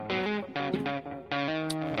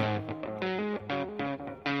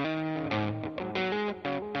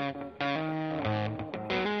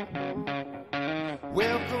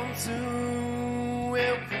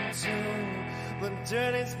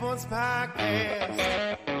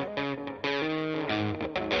podcast.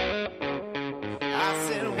 I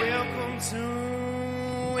said, welcome to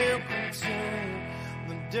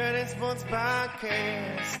the Dirty Sports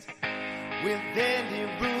Podcast with Andy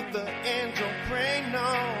Ruther and Joe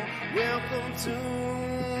Prano. Welcome to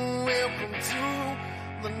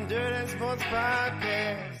the Dirty Sports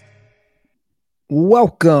Podcast.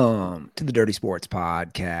 Welcome to the Dirty Sports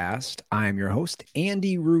Podcast. I'm your host,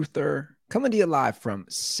 Andy Ruther, coming to you live from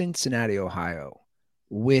Cincinnati, Ohio,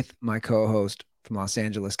 with my co-host from Los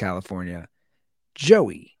Angeles, California,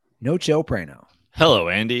 Joey No Chill Prano. Hello,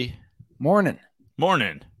 Andy. Morning.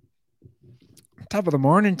 Morning. Top of the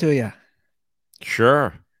morning to you.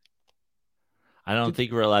 Sure. I don't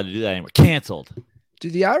think we're allowed to do that anymore. Canceled. Do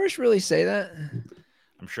the Irish really say that?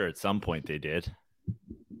 I'm sure at some point they did.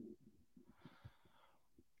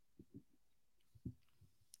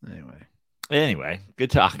 Anyway,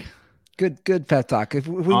 good talk. Good pep talk. If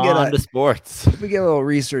we on get to sports. If we get a little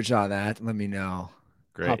research on that, let me know.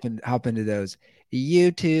 Great. Hop into those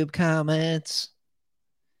YouTube comments.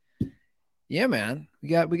 Yeah, man. We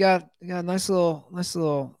got a nice little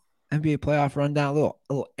NBA playoff rundown,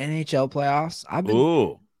 little NHL playoffs.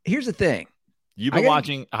 Here's the thing. You've been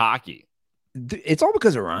watching hockey. It's all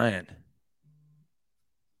because of Ryan.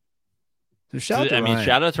 So shout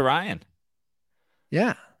out to Ryan.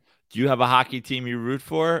 Yeah. Do you have a hockey team you root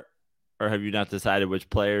for, or have you not decided which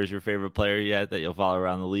player is your favorite player yet that you'll follow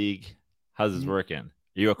around the league? How's this working? Are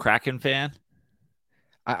you a Kraken fan?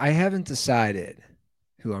 I haven't decided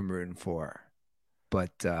who I'm rooting for,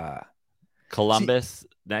 but Columbus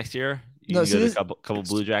next year. You can go to a couple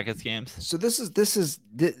Blue Jackets games. So this is,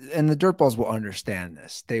 and the Dirtballs will understand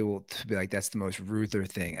this. They will be like, that's the most Ruther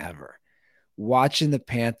thing ever. Watching the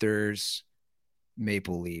Panthers,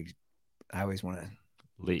 Maple Leafs. I always want to.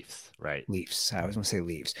 Leafs, right? Leafs. I always want to say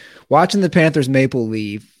Leafs. Watching the Panthers, Maple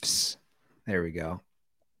Leafs. There we go.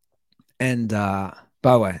 And by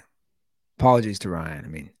the way, apologies to Ryan. I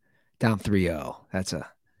mean, down 3-0. It's a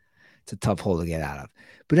tough hole to get out of.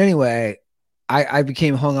 But anyway, I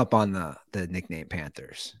became hung up on the nickname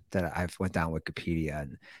Panthers. That I've went down Wikipedia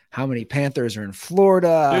and how many Panthers are in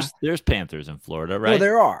Florida. There's Panthers in Florida, right? Well,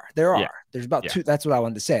 there are. Yeah. There's about two. That's what I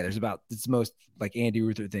wanted to say. It's the most like Andy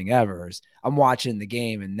Ruther thing ever. Is I'm watching the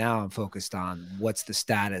game and now I'm focused on what's the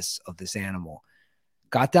status of this animal.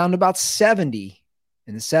 Got down to about 70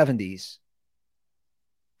 in the 70s.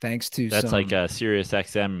 Thanks to that's like a Sirius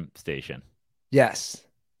XM station. Yes,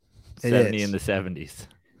 70 in the 70s.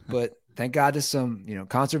 But thank God to some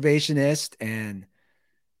conservationist and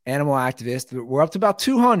animal activists. We're up to about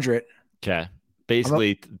 200. Okay.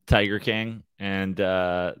 Basically, Tiger King and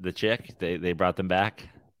the chick, they brought them back.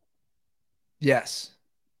 Yes.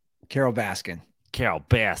 Carol Baskin. Carol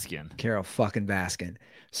fucking Baskin.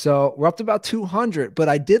 So we're up to about 200, but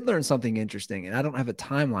I did learn something interesting, and I don't have a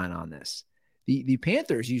timeline on this. The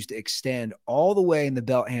Panthers used to extend all the way in the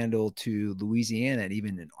belt handle to Louisiana and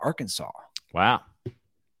even in Arkansas. Wow.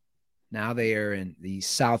 Now they are in the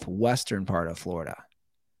southwestern part of Florida,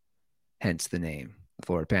 hence the name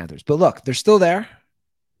Florida Panthers. But look, they're still there.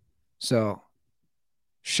 So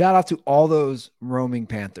shout out to all those roaming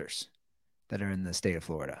Panthers that are in the state of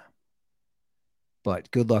Florida. But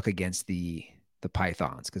good luck against the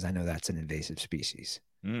pythons, because I know that's an invasive species.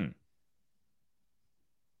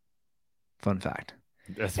 Fun fact.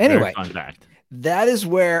 That's anyway, a very fun fact. That is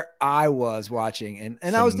where I was watching,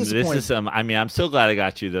 and I was disappointed. I'm so glad I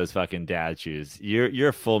got you those fucking dad shoes. You're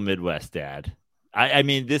a full Midwest dad. I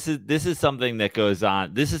mean, this is something that goes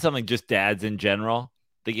on. This is something just dads in general.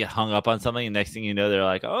 They get hung up on something, and next thing you know, they're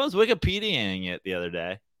like, "Oh, I was Wikipediaing it the other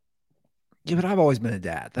day." Yeah, but I've always been a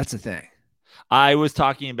dad. That's the thing. I was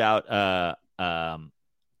talking about I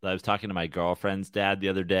was talking to my girlfriend's dad the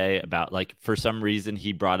other day about, like, for some reason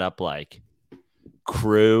he brought up like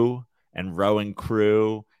crew and rowing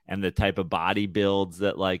crew and the type of body builds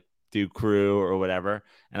that like do crew or whatever.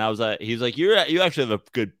 And I was like, he's like, you actually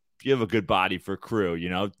have a good body for crew,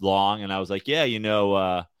 long. And I was like, yeah,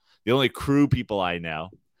 the only crew people I know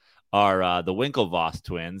are the Winklevoss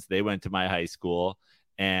twins. They went to my high school,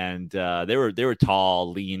 and they were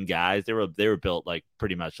tall, lean guys. They were built like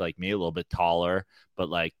pretty much like me, a little bit taller, but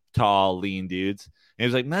like tall, lean dudes. And he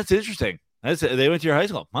was like, that's interesting. They went to your high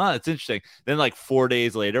school. Huh, that's interesting. Then like 4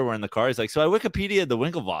 days later, we're in the car. He's like, so I Wikipedia'd the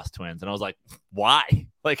Winklevoss twins. And I was like, why?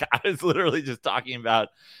 Like, I was literally just talking about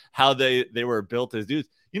how they were built as dudes.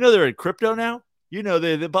 They're in crypto now. And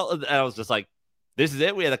I was just like, this is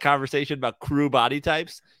it. We had a conversation about crew body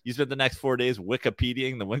types. You spent the next 4 days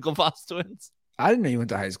Wikipediaing the Winklevoss twins. I didn't know you went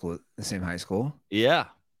to the same high school. Yeah,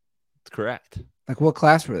 that's correct. Like, what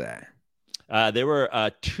class were they? They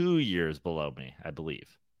were 2 years below me, I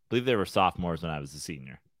believe. believe they were sophomores when I was a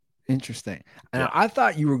senior. Interesting. And Yeah. I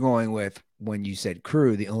thought you were going with, when you said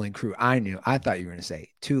crew, the only crew I knew, I thought you were going to say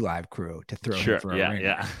 2 Live Crew to throw him for a ringer.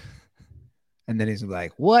 Yeah. And then he's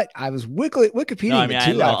like, "What? I was Wikipedia No, I mean, the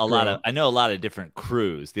I 2 know Live a Crew." lot of different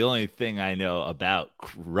crews. The only thing I know about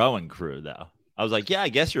rowing crew, though, I was like, yeah, I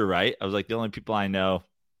guess you're right. I was like, the only people I know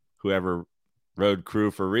who ever rowed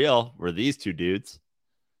crew for real were these 2 dudes.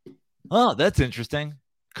 Oh, that's interesting.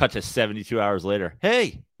 Cut to 72 hours later.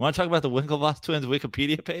 Hey, want to talk about the Winklevoss twins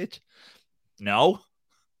Wikipedia page? No.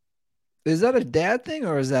 Is that a dad thing,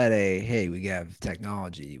 or is that a, hey, we have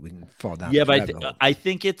technology, we can fall down? Yeah, but I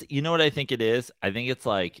think it's, you know what I think it is? I think it's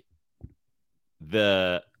like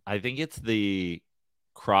I think it's the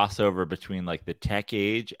crossover between like the tech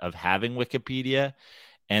age of having Wikipedia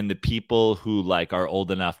and the people who like are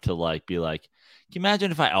old enough to like be like, can you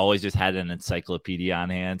imagine if I always just had an encyclopedia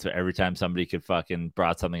on hand, so every time somebody could fucking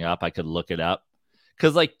brought something up, I could look it up?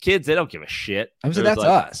 Because like kids, they don't give a shit. I'm saying that's like,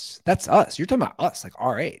 us. That's us. You're talking about us, like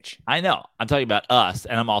our age. I know. I'm talking about us,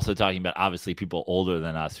 and I'm also talking about obviously people older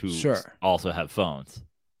than us who also have phones.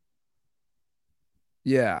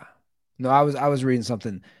 Yeah. No, I was reading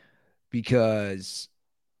something because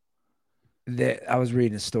I was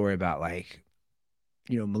reading a story about, like,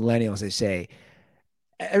 millennials. They say,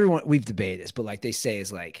 everyone, we've debated this, but like they say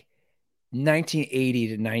is like 1980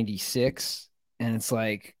 to 96, and it's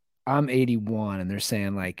like I'm 81, and they're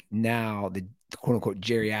saying like now the quote unquote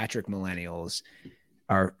geriatric millennials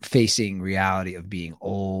are facing reality of being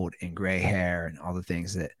old and gray hair and all the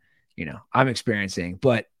things that I'm experiencing.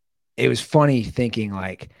 But it was funny thinking,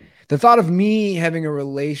 like, the thought of me having a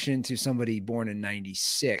relation to somebody born in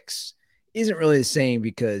 96 isn't really the same,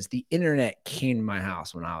 because the internet came to my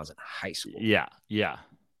house when I was in high school. Yeah,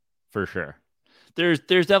 for sure. There's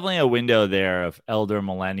definitely a window there of elder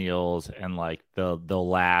millennials and like the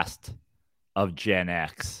last of Gen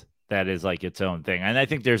X that is like its own thing. And I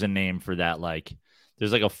think there's a name for that. Like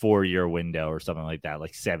there's like a 4-year window or something like that,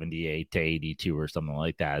 like 78 to 82 or something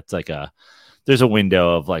like that. It's like there's a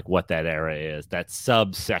window of like what that era is, that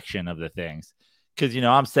subsection of the things. Because,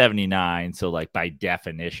 I'm 79. So like by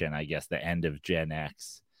definition, I guess the end of Gen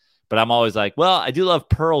X. But I'm always like, well, I do love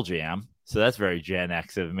Pearl Jam. So that's very Gen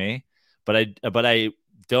X of me. But I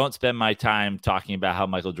don't spend my time talking about how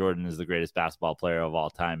Michael Jordan is the greatest basketball player of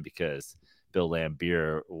all time, because Bill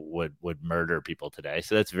Laimbeer would murder people today.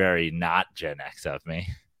 So that's very not Gen X of me.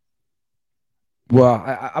 Well,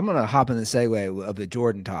 I'm going to hop in the segue of the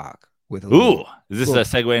Jordan talk with is this a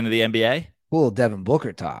segue into the NBA? A little Devin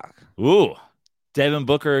Booker talk. Ooh, Devin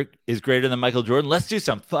Booker is greater than Michael Jordan. Let's do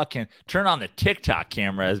some fucking turn on the TikTok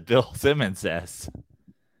camera, as Bill Simmons says.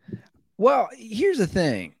 Well, here's the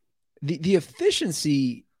thing. The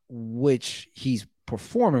efficiency which he's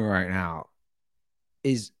performing right now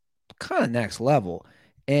is kind of next level.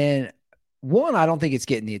 And one, I don't think it's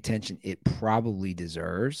getting the attention it probably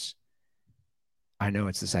deserves. I know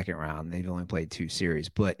it's the second round. They've only played 2 series.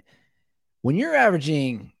 But when you're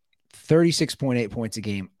averaging 36.8 points a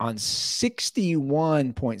game on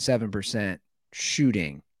 61.7%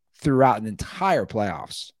 shooting throughout an entire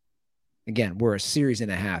playoffs, again, we're a series and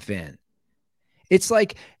a half in. It's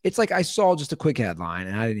like I saw just a quick headline,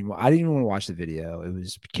 and I didn't even want to watch the video. It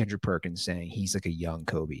was Kendrick Perkins saying he's like a young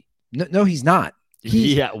Kobe. No, he's not.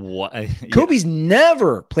 What? Kobe's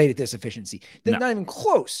never played at this efficiency. They're not even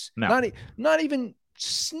close. No. Not even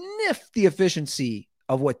sniff the efficiency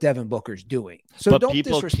of what Devin Booker's doing. So don't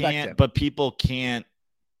disrespect him. But people can't,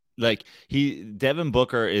 like, Devin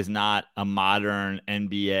Booker is not a modern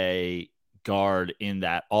NBA guard in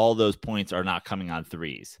that all those points are not coming on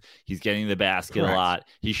threes. He's getting the basket Correct. a lot.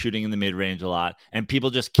 He's shooting in the mid-range a lot. And people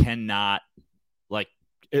just cannot, like,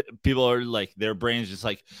 people are like, their brains just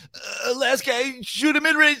like, last guy shoot a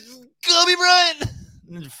mid-range, Kobe Bryant.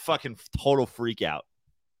 Fucking total freak out.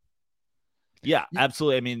 Yeah,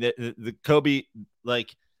 absolutely. I mean, the Kobe,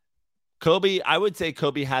 I would say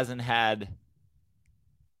Kobe hasn't had,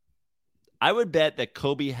 I would bet that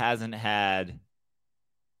Kobe hasn't had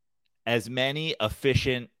as many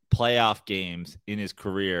efficient playoff games in his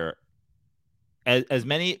career, as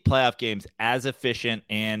many playoff games as efficient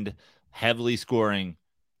and heavily scoring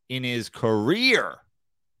in his career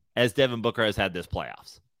as Devin Booker has had this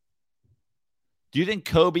playoffs. Do you think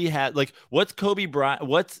Kobe had, like, what's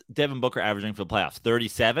Devin Booker averaging for the playoffs?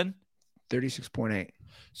 37? 36.8.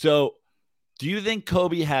 So do you think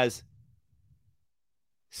Kobe has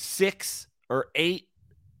 6 or 8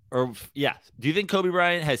 or, yeah. Do you think Kobe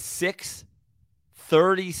Bryant has 6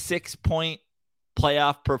 36-point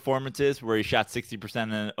playoff performances where he shot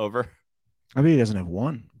 60% and over? I mean, he doesn't have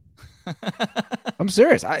one. I'm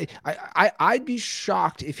serious. I'd be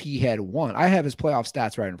shocked if he had won. I have his playoff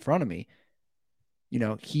stats right in front of me. You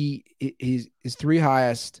know, his three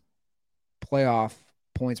highest playoff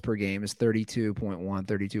points per game is 32.1,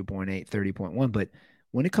 32.8, 30.1. But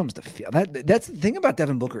when it comes to that's the thing about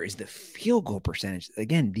Devin Booker is the field goal percentage.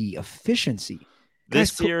 Again, the efficiency.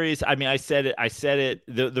 This series, I mean, I said it.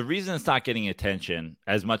 The reason it's not getting attention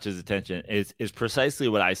as much as attention is precisely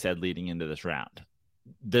what I said leading into this round.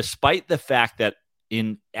 Despite the fact that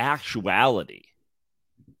in actuality,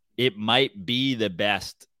 it might be the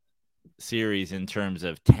best series in terms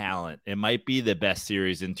of talent. It might be the best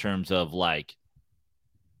series in terms of like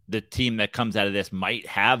the team that comes out of this might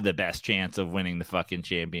have the best chance of winning the fucking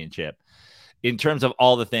championship. In terms of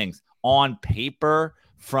all the things on paper,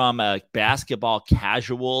 from a basketball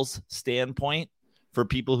casuals standpoint, for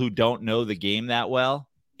people who don't know the game that well,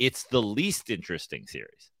 it's the least interesting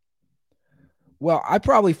series. Well, I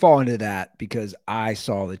probably fall into that because I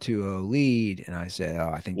saw the 2-0 lead and I said,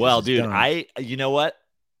 "Oh, I think." Well, this is dude, done. you know what?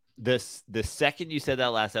 The second you said that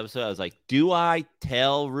last episode, I was like, do I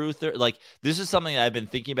tell Ruther? Like, this is something I've been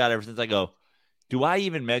thinking about ever since. I go, do I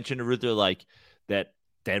even mention to Ruther like that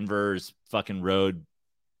Denver's fucking road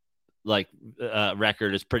like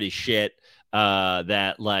record is pretty shit?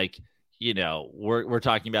 That like, you know, we're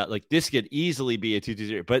talking about like this could easily be a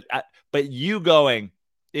 2-2-0, but you going,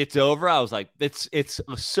 it's over. I was like, it's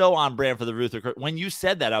so on brand for the Ruther. When you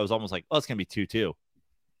said that, I was almost like, oh, it's gonna be 2-2.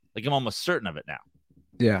 Like I'm almost certain of it now.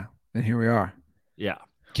 Yeah, and here we are. Yeah.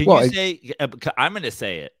 Can you say? I'm going to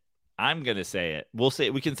say it. I'm going to say it.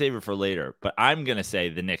 We can save it for later, but I'm going to say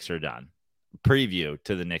the Knicks are done. Preview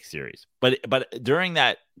to the Knicks series. But during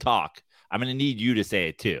that talk, I'm going to need you to say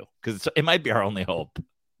it too, because it might be our only hope.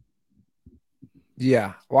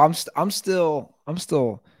 Yeah. Well, I'm still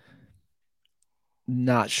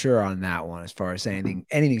not sure on that one as far as saying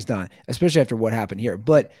anything's done, especially after what happened here.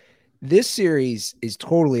 But this series is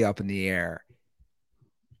totally up in the air.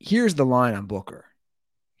 Here's the line on Booker.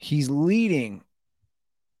 He's leading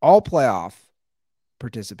all playoff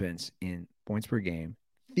participants in points per game,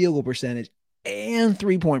 field goal percentage, and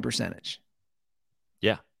 3-point percentage.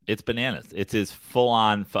 Yeah, it's bananas. It's his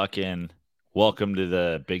full-on fucking welcome to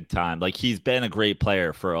the big time. Like, he's been a great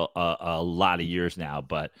player for a lot of years now,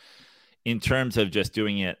 but in terms of just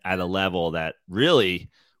doing it at a level that really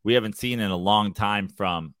we haven't seen in a long time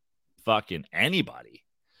from fucking anybody.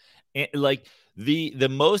 Like, the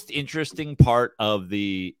most interesting part of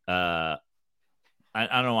the I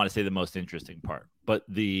don't want to say the most interesting part, but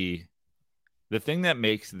the thing that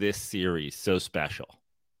makes this series so special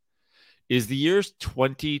is the year's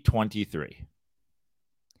 2023.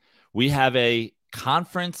 We have a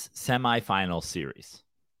conference semifinal series,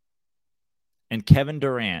 and Kevin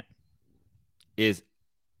Durant is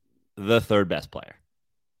the third best player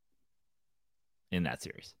in that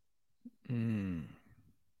series.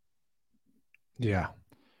 Yeah.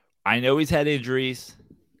 I know he's had injuries.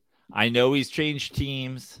 I know he's changed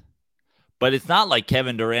teams, but it's not like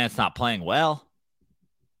Kevin Durant's not playing well.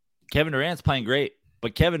 Kevin Durant's playing great,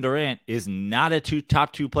 but Kevin Durant is not a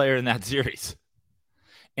top two player in that series.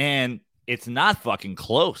 And it's not fucking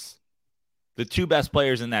close. The two best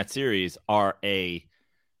players in that series are a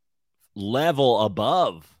level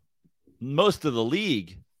above most of the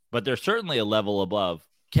league, but they're certainly a level above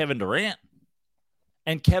Kevin Durant.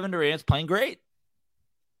 And Kevin Durant's playing great.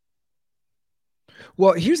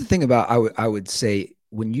 Well, here's the thing about I would say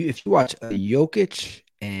if you watch a Jokic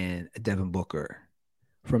and a Devin Booker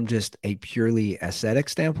from just a purely aesthetic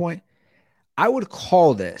standpoint, I would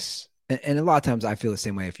call this, and a lot of times I feel the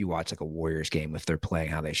same way if you watch like a Warriors game, if they're playing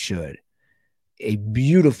how they should, a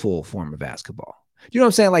beautiful form of basketball. You know what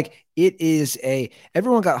I'm saying? Like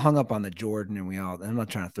everyone got hung up on the Jordan, and I'm not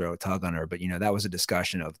trying to throw a tug on her, but that was a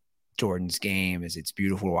discussion of Jordan's game. It's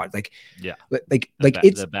beautiful to watch. Like, yeah,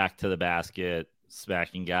 it's the back to the basket,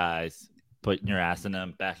 smacking guys, putting your ass in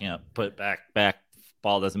them, backing up, put back,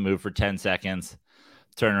 ball doesn't move for 10 seconds,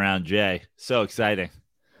 turn around, Jay. So exciting.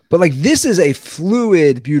 But like, this is a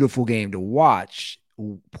fluid, beautiful game to watch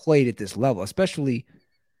played at this level, especially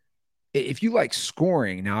if you like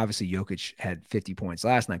scoring. Now, obviously, Jokic had 50 points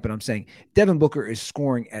last night, but I'm saying Devin Booker is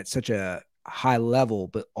scoring at such a high level,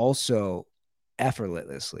 but also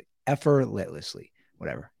effortlessly,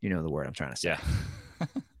 whatever, the word I'm trying to say. Yeah.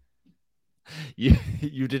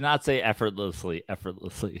 You did not say effortlessly.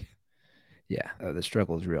 Yeah, the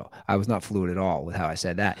struggle is real. I was not fluid at all with how I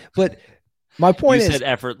said that. But my point is, you said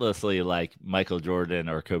effortlessly like Michael Jordan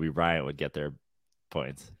or Kobe Bryant would get their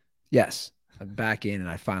points. Yes. I'm back in and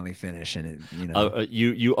I finally finish. And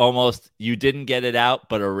you didn't get it out,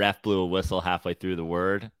 but a ref blew a whistle halfway through the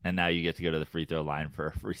word, and now you get to go to the free throw line for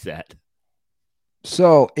a reset.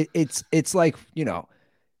 So it's like,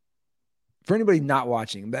 for anybody not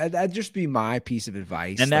watching, that'd just be my piece of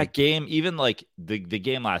advice. And Like, that game, even like the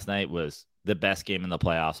game last night was the best game in the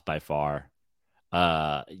playoffs by far.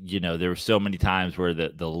 There were so many times where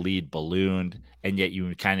the lead ballooned, and yet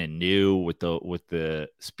you kind of knew with the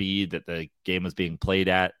speed that the game was being played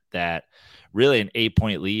at that really an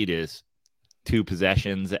 8-point lead is two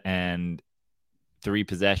possessions, and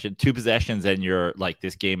and you're like,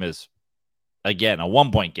 this game is again a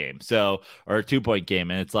 1-point game, or a 2-point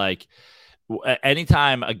game, and it's like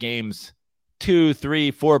anytime a game's 2,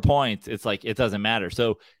 3, 4 points, it's like it doesn't matter.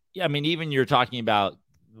 So yeah, I mean, even you're talking about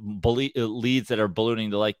leads that are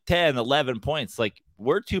ballooning to like 10, 11 points. Like,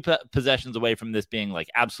 we're two possessions away from this being like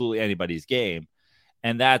absolutely anybody's game,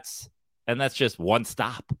 and that's just one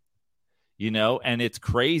stop, and it's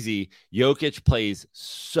crazy. Jokic plays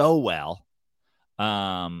so well.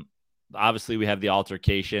 Obviously we have the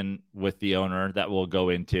altercation with the owner that we'll go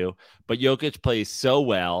into, but Jokic plays so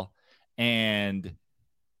well, and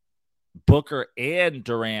Booker and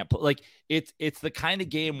Durant, like, it's the kind of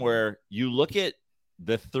game where you look at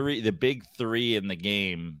the big three in the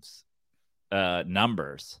game's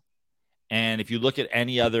numbers, and if you look at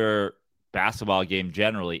any other basketball game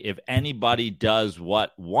generally, if anybody does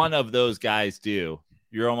what one of those guys do,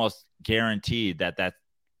 you're almost guaranteed that that's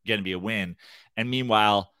going to be a win. And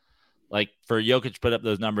meanwhile, like, for Jokic to put up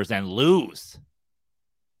those numbers and lose,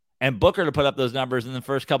 and Booker to put up those numbers in the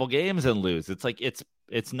first couple games and lose, it's like it's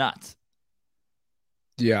nuts.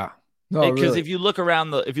 yeah, no, Because really. if you look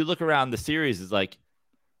around the series, it's like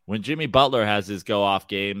when Jimmy Butler has his go off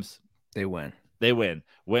games, They win. they win.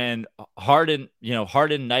 When Harden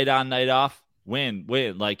night on, night off, win.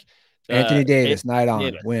 Like Anthony Davis, night on,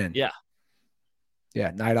 Davis. win. Yeah.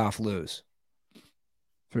 Yeah, night off, lose.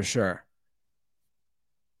 For sure.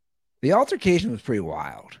 The altercation was pretty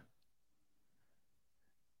wild.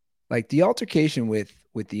 Like, the altercation with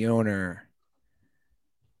the owner.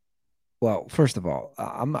 Well, first of all,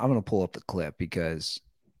 I'm going to pull up the clip because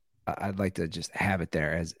I'd like to just have it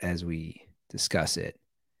there as we discuss it.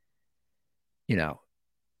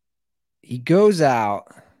 He goes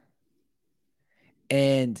out,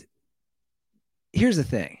 and here's the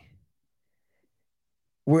thing.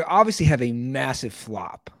 We obviously have a massive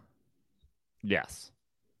flop, Yes.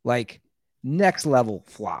 like next level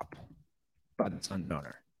flop by the Sun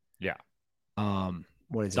owner. Yeah.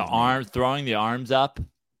 What is The his name? throwing the arms up.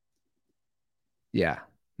 Yeah,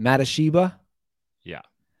 Matashiba. Yeah.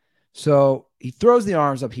 So he throws the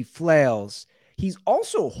arms up, he flails. He's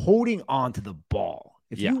also holding on to the ball.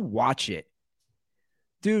 If Yeah. you watch it,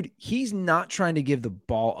 dude, he's not trying to give the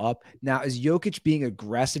ball up. Now, is Jokic being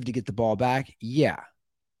aggressive to get the ball back? Yeah.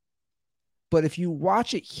 But if you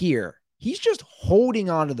watch it here, he's just holding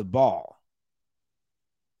on to the ball.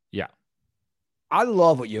 Yeah. I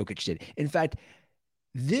love what Jokic did. In fact,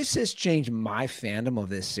 this has changed my fandom of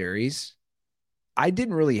this series. I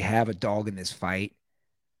didn't really have a dog in this fight.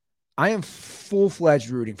 I am full-fledged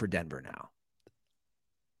rooting for Denver now.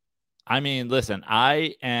 I mean, listen,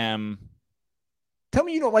 I am. Tell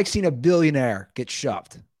me you don't like seeing a billionaire get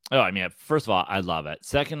shoved. Oh, I mean, first of all, I love it.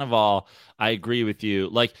 Second of all, I agree with you.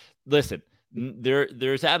 Like, listen,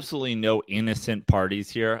 there's absolutely no innocent parties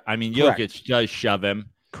here. I mean, Correct. Jokic does shove him.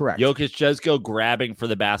 Correct. Jokic does go grabbing for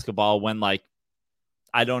the basketball when, like,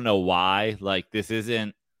 I don't know why. Like, this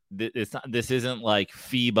isn't like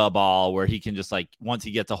FIBA ball where he can just, like, once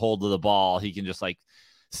he gets a hold of the ball, he can just, like,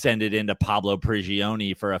 send it into Pablo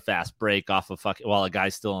Prigioni for a fast break off of while a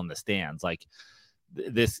guy's still in the stands. Like,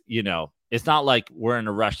 this, it's not like we're in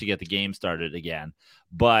a rush to get the game started again.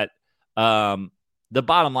 But the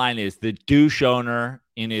bottom line is the douche owner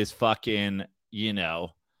in his fucking,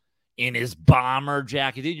 in his bomber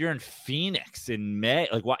jacket. Dude, you're in Phoenix in May.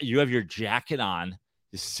 Like, what? You have your jacket on,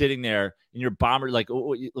 just sitting there in your bomber. Like,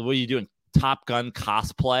 what are you doing? Top Gun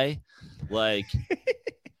cosplay? Like,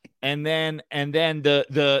 and then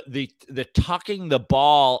the tucking the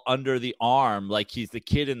ball under the arm like he's the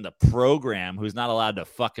kid in the program who's not allowed to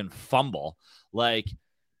fucking fumble. Like,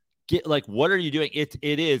 what are you doing?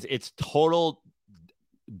 It's total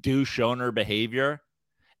douche owner behavior.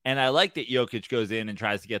 And I like that Jokic goes in and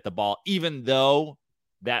tries to get the ball, even though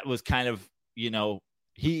that was kind of,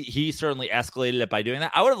 he certainly escalated it by doing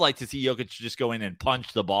that. I would have liked to see Jokic just go in and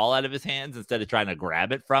punch the ball out of his hands instead of trying to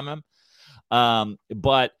grab it from him.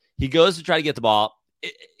 But he goes to try to get the ball.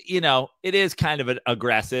 It is kind of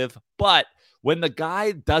aggressive, but when the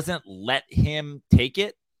guy doesn't let him take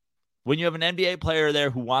it, when you have an NBA player there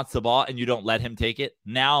who wants the ball and you don't let him take it,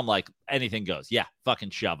 now I'm like, anything goes. Yeah, fucking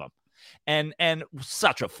shove him. And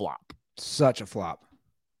such a flop. Such a flop.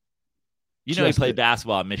 You know he played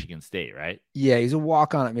basketball at Michigan State, right? Yeah, he's a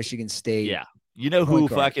walk-on at Michigan State. Yeah. You know who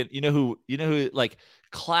fucking you know who like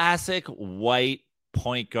classic white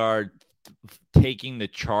point guard taking the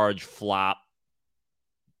charge flop.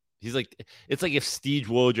 He's like, it's like if Steve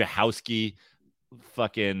Wojciechowski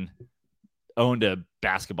fucking owned a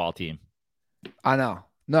basketball team. I know.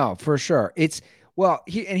 No, for sure. It's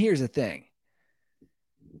and here's the thing.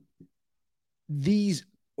 These,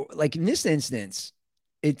 like in this instance,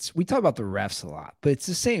 we talk about the refs a lot, but it's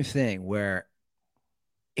the same thing where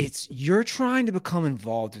you're trying to become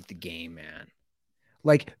involved with the game, man.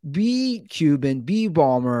 Like, be Cuban, be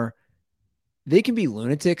Ballmer. They can be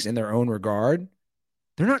lunatics in their own regard.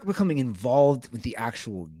 They're not becoming involved with the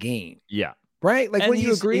actual game. Yeah. Right? Like, wouldn't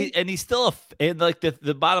you agree? And he's still like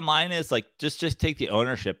the bottom line is like just take the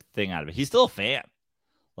ownership thing out of it. He's still a fan.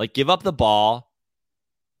 Like, give up the ball,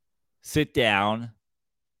 sit down.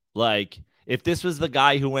 Like, if this was the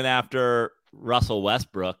guy who went after Russell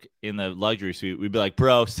Westbrook in the luxury suite, we'd be like,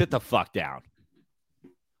 bro, sit the fuck down.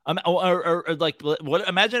 Or like, what?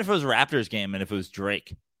 Imagine if it was a Raptors game and if it was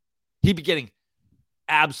Drake, he'd be getting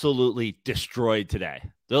absolutely destroyed today.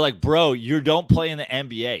 They're like, bro, you don't play in the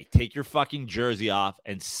NBA. Take your fucking jersey off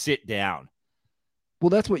and sit down. Well,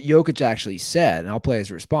 that's what Jokic actually said, and I'll play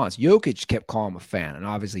his response. Jokic kept calling him a fan, and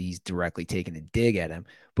obviously he's directly taking a dig at him,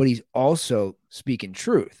 but he's also speaking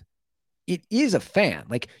truth. It is a fan.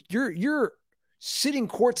 Like, you're sitting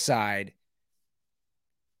courtside.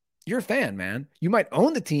 You're a fan, man. You might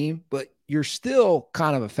own the team, but you're still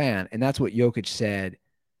kind of a fan, and that's what Jokic said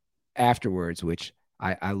afterwards, which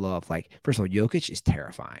I love. Like, first of all, Jokic is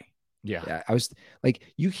terrifying. Yeah. I was like,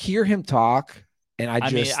 you hear him talk, and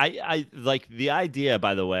I like the idea,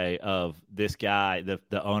 by the way, of this guy,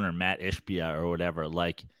 the owner, Matt Ishbia or whatever,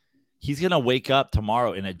 like, he's going to wake up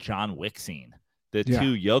tomorrow in a John Wick scene. The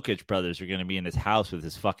two Jokic brothers are going to be in his house with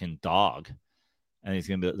his fucking dog. And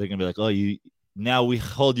they're going to be like, oh, now we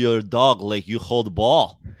hold your dog like you hold the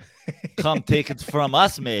ball. Come take it from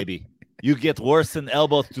us, maybe. You get worse than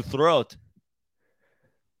elbow to throat.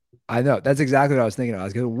 I know. That's exactly what I was thinking of. I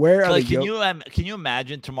was going, where are can you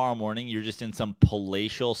imagine tomorrow morning you're just in some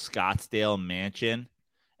palatial Scottsdale mansion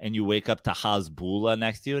and you wake up to Hasbulla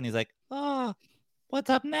next to you and he's like, oh, what's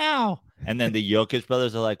up now? And then the Jokic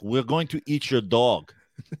brothers are like, we're going to eat your dog.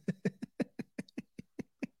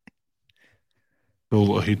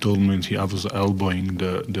 He told me I was elbowing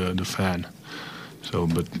the fan. So,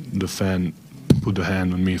 but the fan put the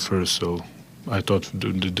hand on me first, so I thought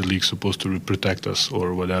the league's supposed to protect us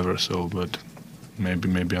or whatever. So, but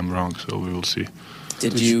maybe I'm wrong. So we will see.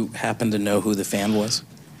 Did you happen to know who the fan was?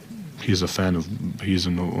 He's a fan of. He's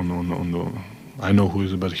on the. I know who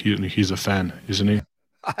is, but he's a fan, isn't he?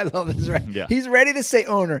 I love this. Right? Yeah. He's ready to say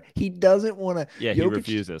owner. He doesn't want to. Yeah, he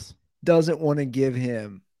refuses. Doesn't want to give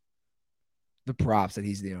him the props that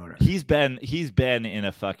he's the owner. He's been in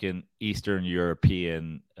a fucking Eastern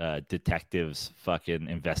European detective's fucking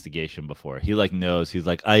investigation before. He like knows. He's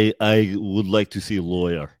like, I would like to see a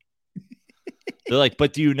lawyer. They're like,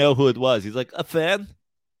 but do you know who it was? He's like, a fan.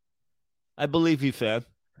 I believe he fan.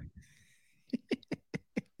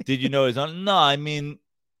 Did you know his own? No, I mean,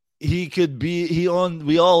 he could be.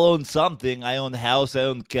 We all own something. I own house. I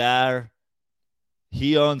own car.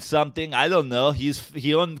 He owns something. I don't know.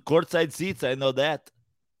 He owned courtside seats. I know that.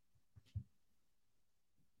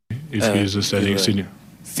 If he's a sitting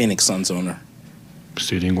Phoenix Suns owner,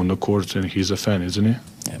 sitting on the court, and he's a fan, isn't he?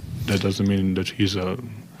 Yeah. That doesn't mean that he's a.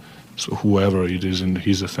 So whoever it is, and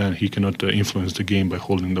he's a fan, he cannot influence the game by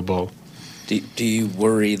holding the ball. Do you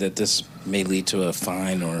worry that this may lead to a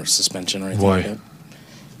fine or suspension or anything Why? like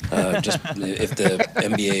that? Just if the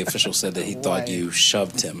NBA official said that he thought you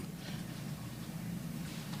shoved him.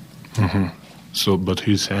 Mm-hmm. So, but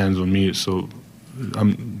his hands on me, so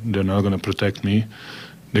they're not going to protect me.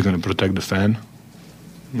 They're going to protect the fan.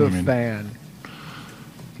 Fan.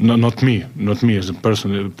 No, not me as a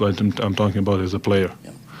person. But I'm talking about as a player.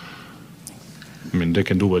 Yeah. I mean, they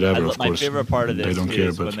can do whatever, of course. My favorite part of this they don't is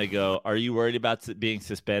care, but when they go, are you worried about being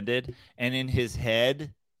suspended? And in his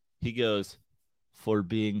head, he goes, for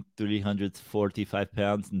being 345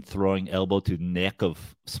 pounds and throwing elbow to neck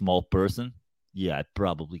of small person? Yeah, I'd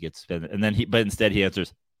probably get suspended. And then but instead he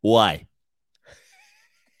answers, why?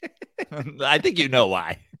 I think you know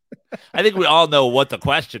why. I think we all know what the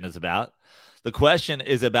question is about. The question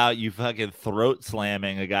is about you fucking throat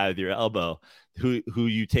slamming a guy with your elbow who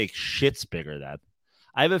you take shits bigger than.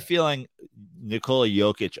 I have a feeling Nikola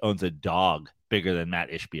Jokic owns a dog bigger than Matt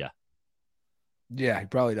Ishbia. Yeah, he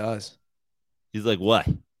probably does. He's like, what?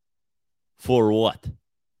 For what?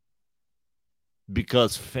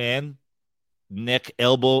 Because fan neck,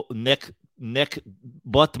 elbow, neck,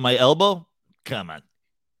 butt, my elbow? Come on.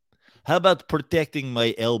 How about protecting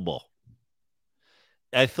my elbow?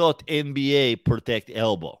 I thought NBA protect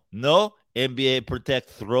elbow. No, NBA protect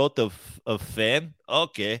throat of fan.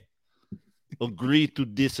 Okay, agree to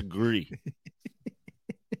disagree.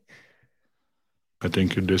 I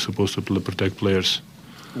think they're supposed to protect players.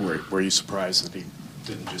 Were you surprised that he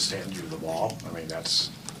didn't just hand you the ball? I mean, that's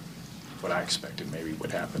what I expected maybe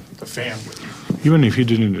would happen. The fan would. Even if he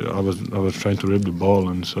didn't, I was trying to rip the ball,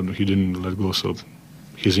 and so he didn't let go. So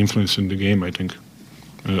he's influencing the game, I think.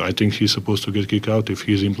 I think he's supposed to get kicked out if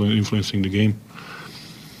he's influencing the game.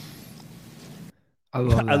 I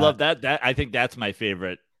love that. That I think that's my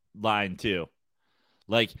favorite line too.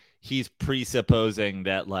 Like he's presupposing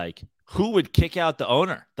that like who would kick out the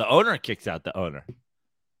owner? The owner kicks out the owner.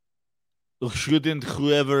 Shouldn't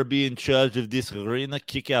whoever be in charge of this arena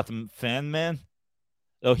kick out fan man?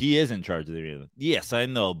 Oh, he is in charge of the arena. Yes, I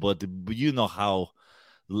know, but you know how,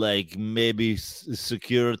 like maybe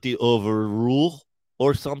security overrule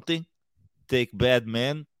or something. Take bad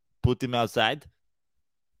man, put him outside.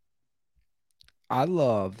 I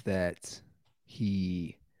love that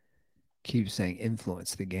he keeps saying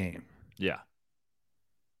influence the game. Yeah.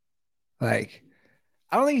 Like,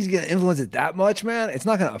 I don't think he's going to influence it that much, man. It's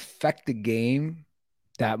not going to affect the game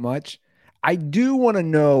that much. I do want to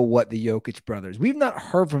know what the Jokic brothers, we've not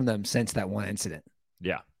heard from them since that one incident.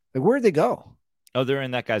 Yeah. Like, where'd they go? Oh, they're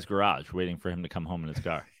in that guy's garage waiting for him to come home in his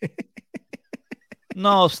car.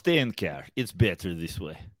 No, stay in car. It's better this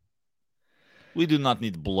way. We do not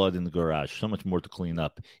need blood in the garage. So much more to clean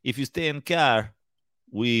up. If you stay in car,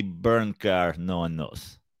 we burn car. No one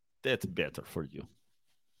knows. That's better for you.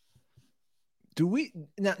 Do we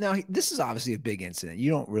now? This is obviously a big incident. You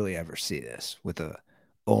don't really ever see this with a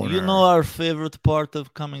owner. You know our favorite part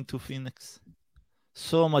of coming to Phoenix?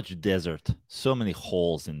 So much desert. So many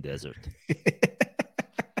holes in desert.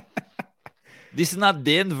 This is not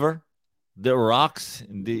Denver. The rocks,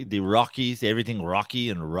 the Rockies, everything rocky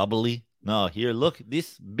and rubbly. No, here, look,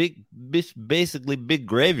 this basically big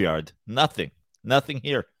graveyard. Nothing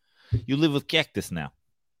here. You live with cactus now.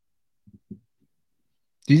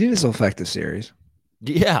 Do you think this will affect the series?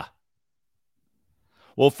 Yeah.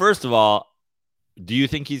 Well, first of all, do you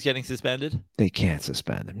think he's getting suspended? They can't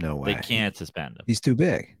suspend him. No way. They can't suspend him. He's too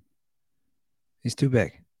big. He's too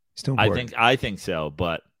big. He's too important. I think so,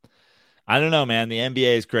 but I don't know, man. The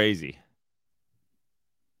NBA is crazy.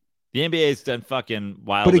 The NBA's done fucking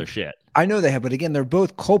wilder shit. I know they have, but again, they're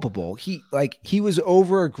both culpable. He was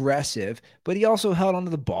over aggressive, but he also held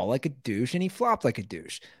onto the ball like a douche and he flopped like a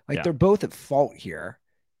douche. Like they're both at fault here.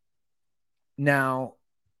 Now,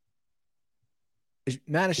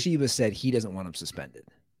 Matasheba said he doesn't want him suspended.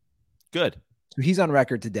 Good. So he's on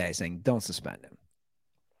record today saying don't suspend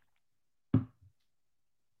him.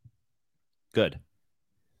 Good.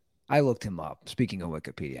 I looked him up. Speaking of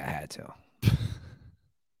Wikipedia, I had to.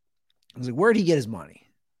 I was like, where'd he get his money?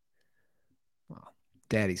 Well,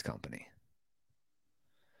 daddy's company.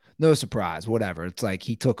 No surprise, whatever. It's like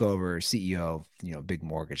he took over CEO of, big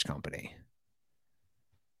mortgage company.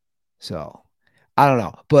 So I don't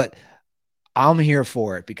know, but I'm here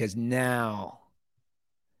for it because now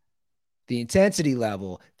the intensity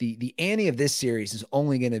level, the ante of this series is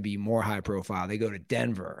only going to be more high profile. They go to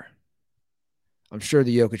Denver. I'm sure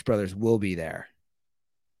the Jokic brothers will be there.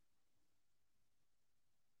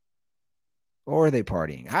 Or are they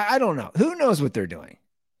partying? I don't know. Who knows what they're doing?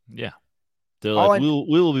 Yeah. They're like, we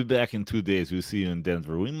will be back in 2 days. We'll see you in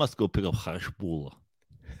Denver. We must go pick up Hashbula.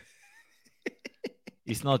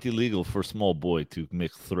 It's not illegal for a small boy to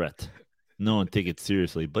make threat. No one take it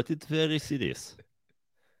seriously, but it's very serious.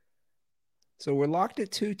 So we're locked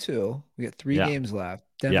at 2-2. We got 3 games left.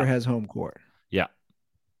 Denver has home court. Yeah.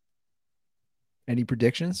 Any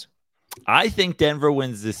predictions? I think Denver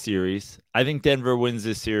wins this series. I think Denver wins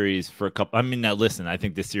this series for a couple. I mean, now listen, I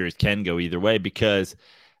think this series can go either way because,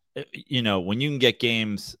 when you can get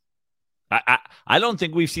games, I don't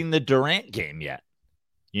think we've seen the Durant game yet.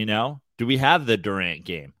 Do we have the Durant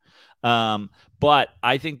game? But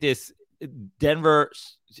I think this Denver,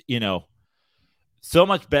 so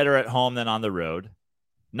much better at home than on the road.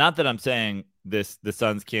 Not that I'm saying the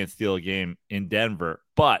Suns can't steal a game in Denver,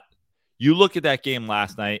 but you look at that game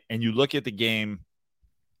last night and you look at the game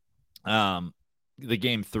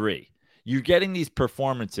 3. You're getting these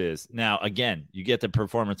performances. Now, again, you get the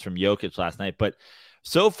performance from Jokic last night, but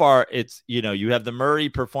so far it's, you have the Murray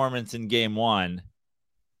performance in game 1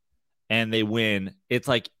 and they win. It's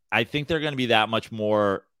like, I think they're going to be that much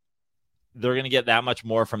more. They're going to get that much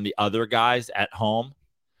more from the other guys at home.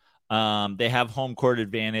 They have home court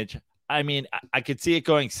advantage. I mean, I could see it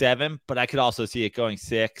going 7, but I could also see it going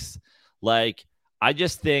 6. Like, I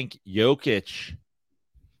just think Jokic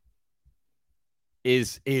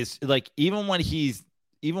is like even when he's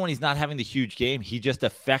not having the huge game, he just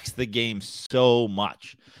affects the game so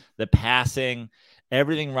much. The passing,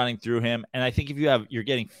 everything running through him. And I think if you're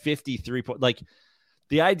getting 53 points, like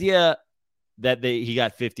the idea that he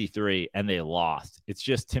got 53 and they lost, it's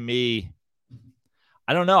just, to me,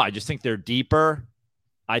 I don't know. I just think they're deeper.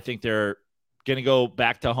 I think they're going to go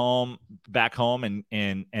back home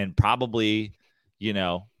and probably,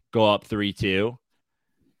 go up 3-2.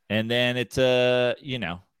 And then it's and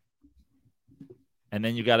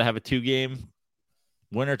then you got to have a 2-game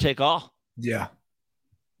winner take all. Yeah.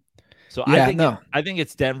 So Yeah, I think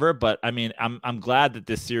it's Denver, but I mean, I'm glad that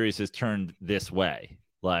this series has turned this way.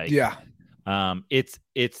 Like, yeah, it's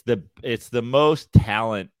the most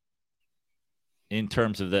talent in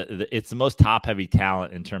terms of it's the most top heavy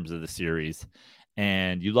talent in terms of the series,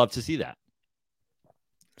 and you love to see that.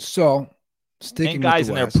 So sticking and guys with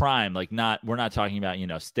the in West. their prime, like we're not talking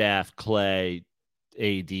about Steph, Clay,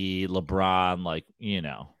 AD, LeBron, like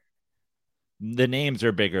the names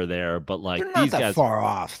are bigger there, but like They're not these that guys far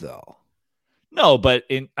off though. No, but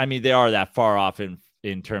they are that far off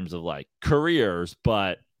in terms of like careers,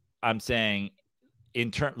 but I'm saying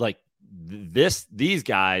in terms like these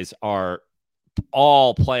guys are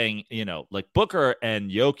all playing, like Booker and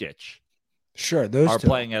Jokic Sure, those are two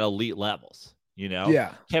playing at elite levels,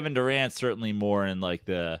 Yeah. Kevin Durant certainly more in like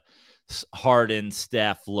the Harden,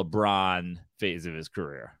 Steph, LeBron phase of his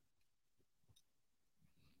career.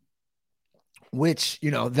 Which,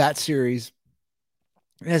 that series,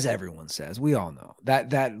 as everyone says, we all know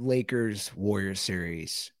that Lakers Warriors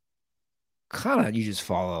series, kind of you just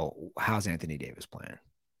follow how's Anthony Davis playing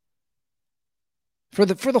for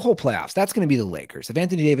the whole playoffs. That's going to be the Lakers. If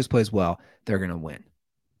Anthony Davis plays well, they're going to win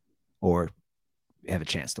or have a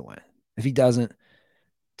chance to win. If he doesn't,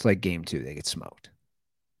 it's like game 2, they get smoked.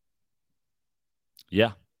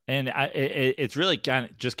 Yeah, and it's really kind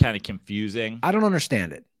of confusing. I don't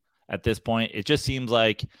understand it. At this point, it just seems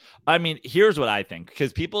like, here's what I think,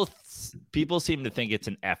 because people seem to think it's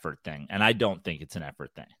an effort thing, and I don't think it's an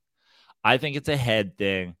effort thing. I think it's a head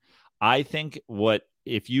thing. I think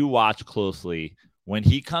if you watch closely, when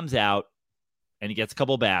he comes out and he gets a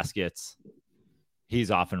couple baskets, he's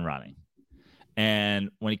off and running. And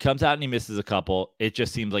when he comes out and he misses a couple, it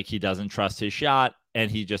just seems like he doesn't trust his shot, and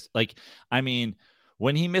he just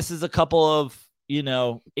when he misses a couple of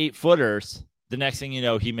 8-footers. The next thing you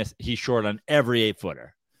know, he's short on every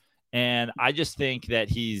 8-footer. And I just think that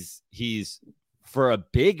he's for a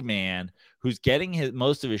big man who's getting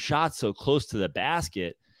most of his shots so close to the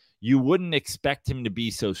basket, you wouldn't expect him to be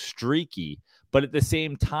so streaky. But at the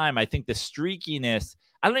same time, I think the streakiness,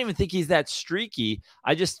 I don't even think he's that streaky.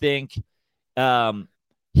 I just think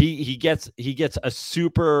he gets a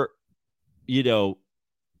super,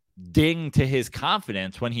 ding to his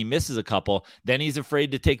confidence when he misses a couple. Then he's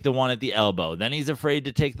afraid to take the one at the elbow. Then he's afraid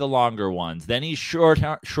to take the longer ones. Then he's short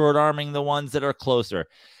arming the ones that are closer.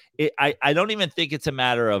 I don't even think it's a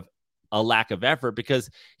matter of a lack of effort, because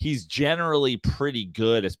he's generally pretty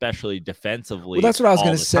good, especially defensively. Well, that's what I was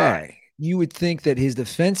going to say. You would think that his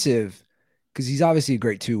defensive, because he's obviously a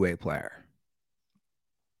great two-way player.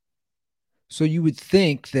 So you would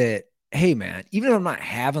think that, hey man, even if I'm not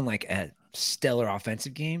having like a stellar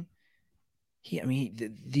offensive game,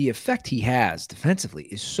 the effect he has defensively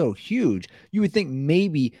is so huge. You would think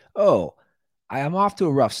maybe, I'm off to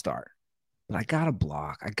a rough start, but I got to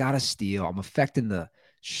block, I got to steal, I'm affecting the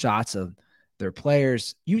shots of their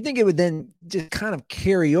players. You would think it would then just kind of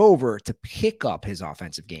carry over to pick up his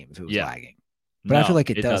offensive game if it was lagging. But I feel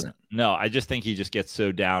like it doesn't. No, I just think he just gets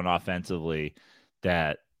so down offensively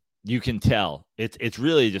that you can tell it's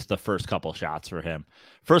really just the first couple shots for him.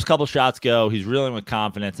 First couple shots go, he's reeling with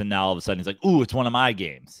confidence, and now all of a sudden he's like, ooh, it's one of my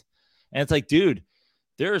games. And it's like, dude,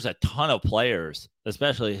 there's a ton of players,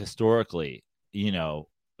 especially historically,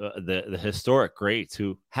 the historic greats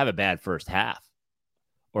who have a bad first half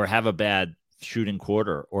or have a bad shooting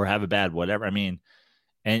quarter or have a bad whatever.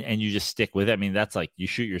 And you just stick with it. That's like you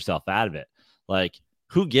shoot yourself out of it. Like,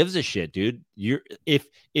 who gives a shit, dude?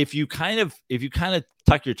 If you kind of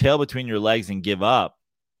tuck your tail between your legs and give up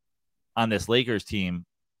on this Lakers team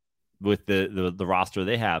with the roster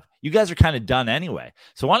they have, you guys are kind of done anyway.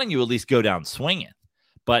 So why don't you at least go down swinging?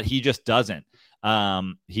 But he just doesn't.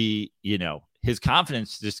 His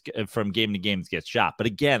confidence just from game to game gets shot. But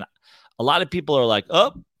again, a lot of people are like,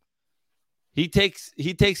 oh, he takes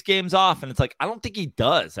games off, and it's like, I don't think he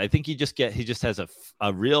does. I think he just has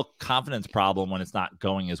a real confidence problem when it's not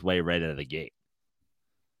going his way right out of the gate.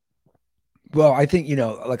 Well, I think,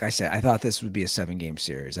 like I said, I thought this would be a 7-game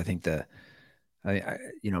series. I think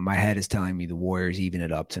My head is telling me the Warriors even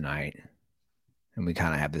it up tonight, and we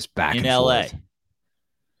kind of have this back in and LA. forth.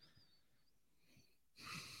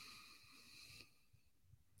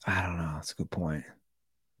 I don't know. That's a good point.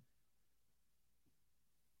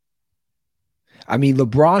 I mean,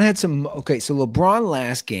 LeBron had some. Okay, so LeBron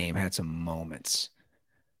last game had some moments.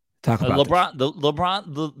 Talk about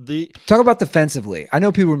LeBron. Talk about defensively. I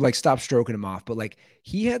know people were like, stop stroking him off, but like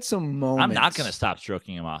he had some moments. I'm not going to stop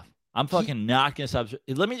stroking him off. I'm fucking not going to stop.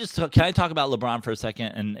 Let me just can I talk about LeBron for a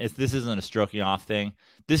second? And if this isn't a stroking off thing,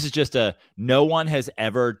 this is just no one has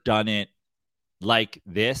ever done it like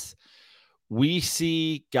this. We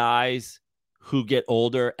see guys who get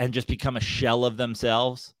older and just become a shell of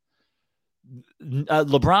themselves.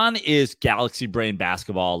 LeBron is galaxy brain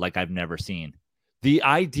basketball like I've never seen. The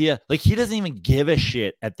idea, like he doesn't even give a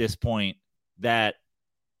shit at this point that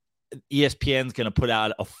ESPN's going to put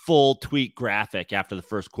out a full tweet graphic after the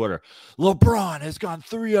first quarter. LeBron has gone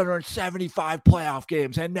 375 playoff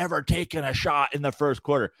games and never taken a shot in the first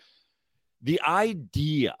quarter. The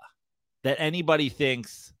idea that anybody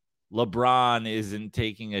thinks LeBron isn't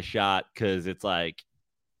taking a shot because it's like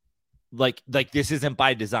this isn't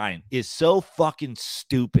by design is so fucking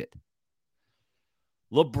stupid.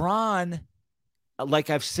 LeBron, like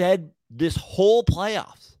I've said, this whole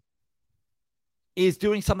playoffs is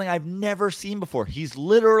doing something I've never seen before. He's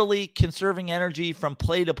literally conserving energy from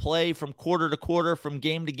play to play, from quarter to quarter, from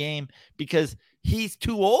game to game, because he's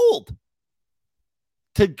too old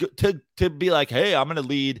to be like, hey, I'm going to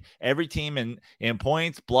lead every team in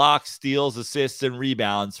points, blocks, steals, assists, and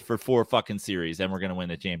rebounds for 4 fucking series, and we're going to win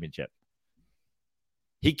the championship.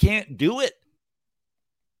 He can't do it.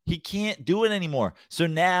 He can't do it anymore. So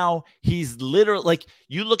now he's literally like,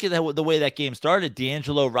 you look at the way that game started.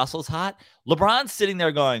 D'Angelo Russell's hot. LeBron's sitting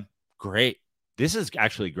there going, great. This is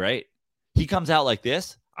actually great. He comes out like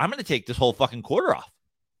this. I'm going to take this whole fucking quarter off.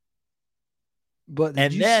 But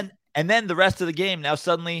and then the rest of the game, now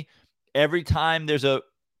suddenly every time there's a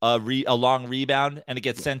long rebound and it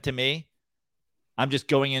gets sent to me, I'm just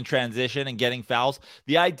going in transition and getting fouls.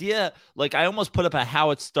 The idea, like I almost put up a how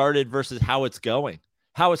it started versus how it's going.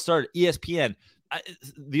 How it started, ESPN,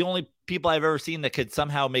 the only people I've ever seen that could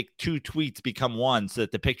somehow make 2 tweets become one so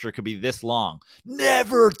that the picture could be this long.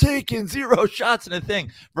 Never taken 0 shots in a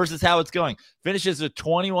thing versus how it's going. Finishes at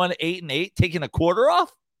 21, 8 and 8, taking a quarter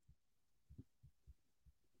off.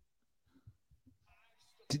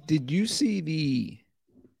 Did you see the?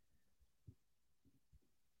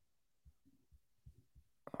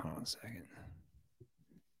 Hold on a second.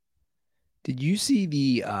 Did you see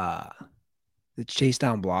the chase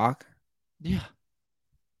down block? Yeah.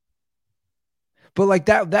 But like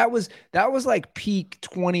that was like peak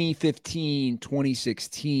 2015,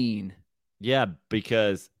 2016. Yeah,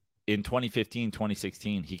 because in 2015,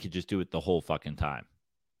 2016, he could just do it the whole fucking time.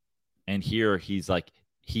 And here he's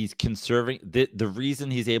conserving. The reason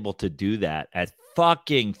he's able to do that at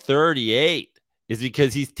fucking 38 is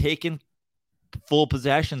because he's taken full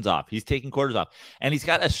possessions off. He's taking quarters off. And he's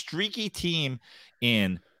got a streaky team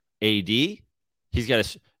in AD. He's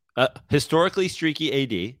got a historically streaky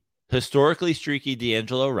AD, historically streaky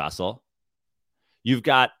D'Angelo Russell. You've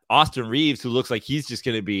got Austin Reeves, who looks like he's just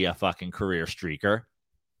going to be a fucking career streaker.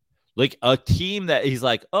 Like a team that he's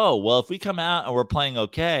like, oh, well, if we come out and we're playing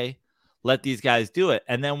okay, let these guys do it.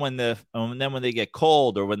 And then when they get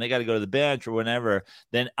cold or when they got to go to the bench or whenever,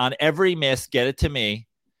 then on every miss, get it to me,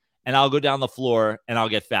 and I'll go down the floor and I'll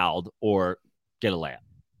get fouled or get a layup.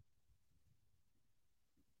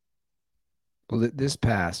 Well, this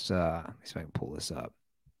pass, let me see if I can pull this up.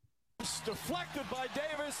 Deflected by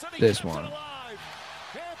Davis, and he This kept one. it alive.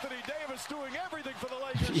 Anthony Davis doing everything for the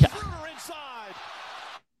Lakers. Yeah. Schroeder inside.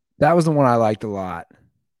 That was the one I liked a lot.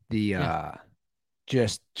 The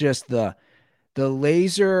just the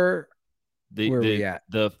laser. Where are we at?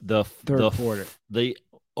 The Third quarter. The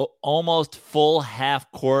almost full half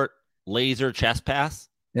court laser chest pass.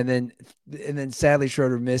 And then sadly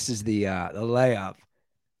Schroeder misses the layup.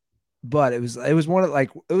 But it was one of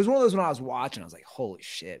those when I was watching, I was like, holy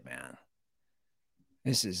shit, man.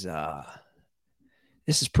 This is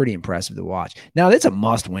pretty impressive to watch. Now, it's a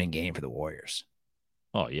must-win game for the Warriors.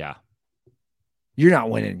 Oh, yeah. You're not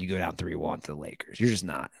winning, you go down 3-1 to the Lakers. You're just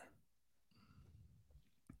not.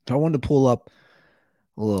 So I wanted to pull up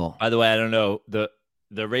a little. By the way, I don't know. The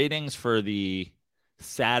ratings for the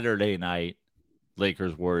Saturday night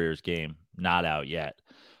Lakers-Warriors game, not out yet.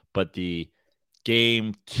 But the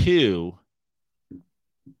Game 2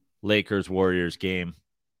 Lakers-Warriors game,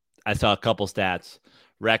 I saw a couple stats.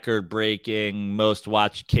 Record-breaking, most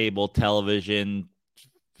watched cable television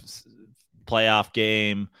playoff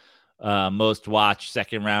game, most watched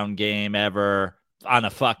second round game ever on a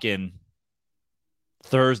fucking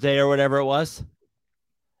Thursday or whatever it was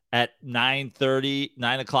at 9:30,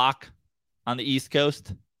 9 o'clock on the East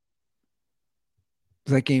Coast.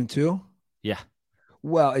 Was that game 2? Yeah.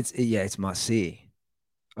 Well, it's must see.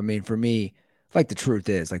 I mean, for me, like the truth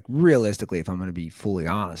is, like realistically, if I'm going to be fully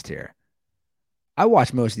honest here, I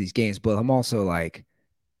watch most of these games, but I'm also like,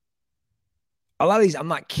 a lot of these, I'm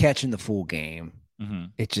not catching the full game. Mm-hmm.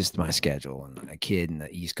 It's just my schedule and a kid in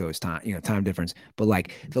the East Coast time, time difference. But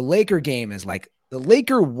like the Laker game is like the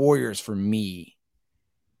Laker Warriors for me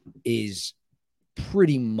is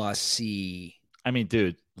pretty must see. I mean,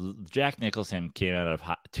 dude, Jack Nicholson came out of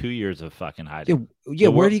 2 years of fucking hiding. Yeah.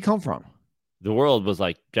 Where did he come from? The world was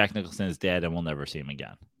like, Jack Nicholson is dead and we'll never see him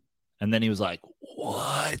again. And then he was like,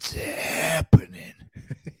 what's happening?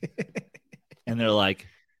 And they're like,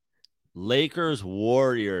 Lakers,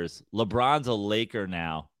 Warriors. LeBron's a Laker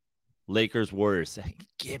now. Lakers, Warriors saying,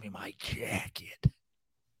 give me my jacket.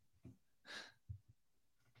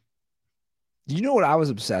 You know what I was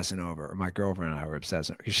obsessing over? Or my girlfriend and I were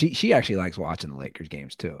obsessing over. She actually likes watching the Lakers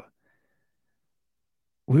games too.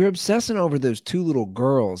 We were obsessing over those 2 little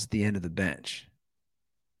girls at the end of the bench.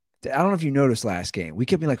 I don't know if you noticed last game. We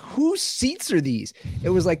kept being like, whose seats are these? It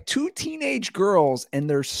was like 2 teenage girls, and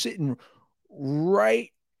they're sitting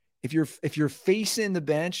right. If you're facing the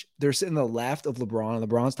bench, they're sitting to the left of LeBron, and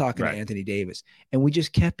LeBron's talking to Anthony Davis. And we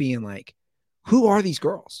just kept being like, who are these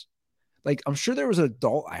girls? Like, I'm sure there was an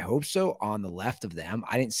adult, I hope so, on the left of them.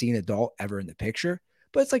 I didn't see an adult ever in the picture,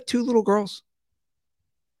 but it's like 2 little girls.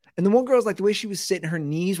 And the one girl's like, the way she was sitting, her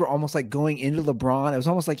knees were almost like going into LeBron. It was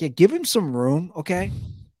almost like, yeah, give him some room, okay?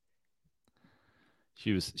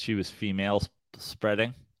 She was female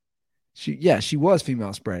spreading. She was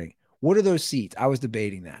female spreading. What are those seats? I was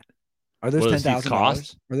debating that. Are those $10,000? Are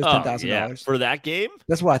those $10,000? Yeah. For that game?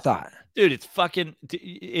 That's what I thought. Dude, it's fucking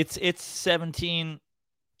it's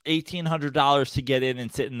 $1,800 to get in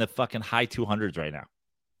and sit in the fucking high 200s right now.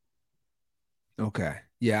 Okay.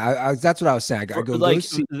 Yeah, I that's what I was saying. I go like, those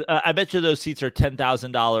seats. I bet you those seats are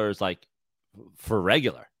 $10,000 like for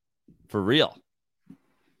regular, for real.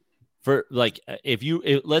 For like,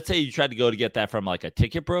 let's say you tried to go to get that from like a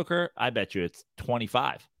ticket broker, I bet you it's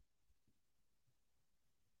 25.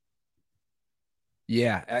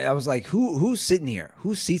 Yeah, I was like, who's sitting here?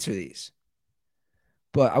 Whose seats are these?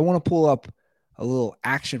 But I want to pull up a little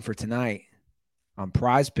action for tonight on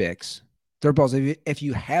Prize Picks. Dirtballs, if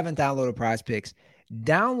you haven't downloaded Prize Picks,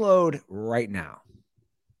 download right now.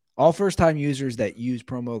 All first-time users that use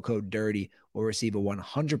promo code DIRTY will receive a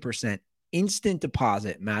 100% instant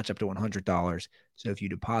deposit match up to $100. So if you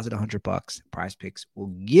deposit $100, Prize Picks will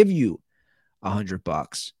give you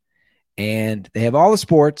 $100. And they have all the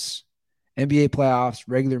sports, NBA playoffs,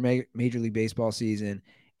 regular Major League Baseball season,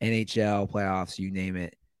 NHL playoffs, you name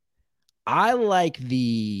it. I like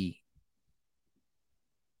the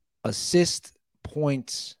assist,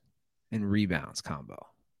 points, and rebounds combo.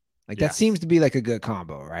 Like that seems to be like a good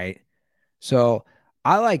combo, right? So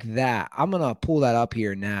I like that. I'm going to pull that up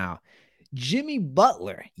here now. Jimmy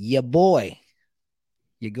Butler, ya boy,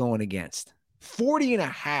 you're going against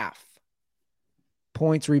 40.5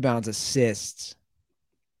 points, rebounds, assists.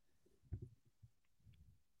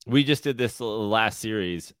 We just did this last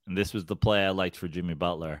series, and this was the play I liked for Jimmy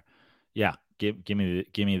Butler. Yeah, give me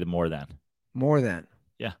the more than. More than.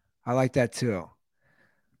 Yeah. I like that too.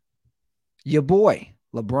 Your boy,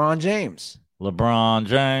 LeBron James.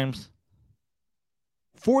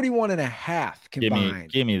 41.5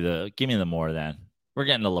 combined. Give me the more than. We're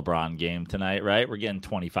getting a LeBron game tonight, right? We're getting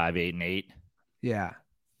 25, 8, and 8. Yeah.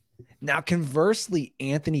 Now, conversely,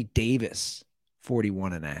 Anthony Davis,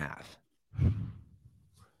 41.5.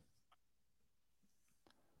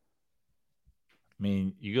 I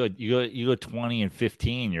mean, you go 20 and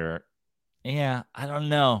 15. I don't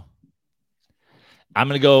know. I'm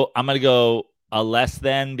gonna go a less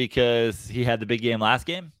than because he had the big game last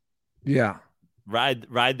game. Yeah.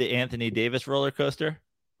 Ride the Anthony Davis roller coaster.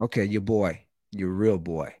 Okay, your boy, your real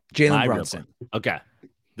boy, Jalen Brunson. Okay,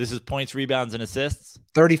 this is points, rebounds, and assists.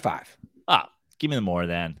 35. Give me the more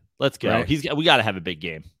than. Let's go. Right. We got to have a big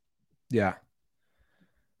game. Yeah,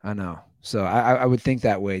 I know. So I would think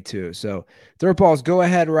that way too. So Dirtballs, go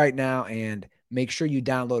ahead right now and make sure you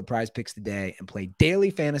download Prize Picks today and play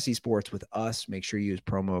daily fantasy sports with us. Make sure you use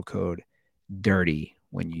promo code DIRTY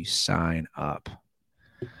when you sign up.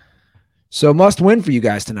 So must win for you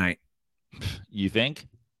guys tonight. You think?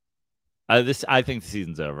 I think the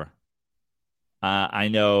season's over. I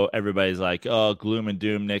know everybody's like, oh, gloom and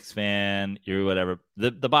doom, Knicks fan, you're whatever.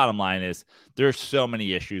 The bottom line is there's so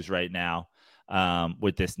many issues right now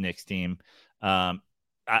with this Knicks team.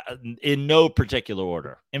 in no particular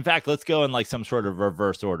order. In fact, let's go in like some sort of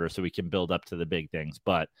reverse order so we can build up to the big things.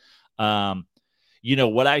 But,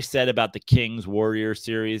 what I said about the Kings Warriors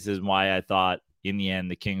series is why I thought in the end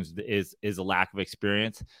the Kings is a lack of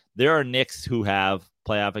experience. There are Knicks who have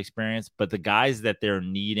playoff experience, but the guys that they're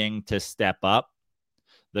needing to step up,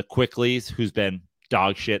 the Quickleys, who's been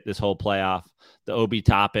dog shit this whole playoff, the Obi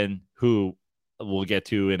Toppin, who we'll get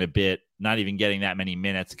to in a bit, not even getting that many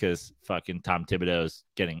minutes because fucking Tom Thibodeau's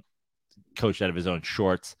getting coached out of his own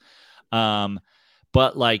shorts.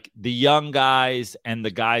 But like the young guys and the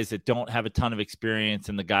guys that don't have a ton of experience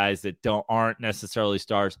and the guys that aren't necessarily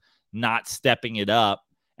stars not stepping it up.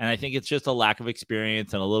 And I think it's just a lack of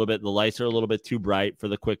experience and the lights are a little bit too bright for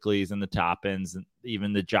the Quickleys and the Toppins and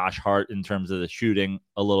even the Josh Hart in terms of the shooting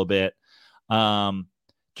a little bit. You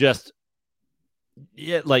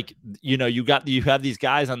have these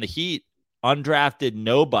guys on the Heat, undrafted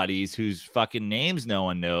nobodies whose fucking names no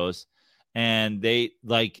one knows. And they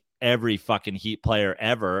like every fucking Heat player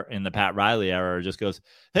ever in the Pat Riley era just goes,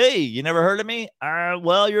 "Hey, you never heard of me?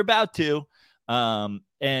 Well, you're about to."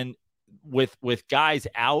 And with guys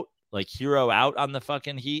out, like Hero out on the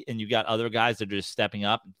fucking Heat, and you got other guys that are just stepping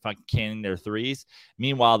up and fucking canning their threes.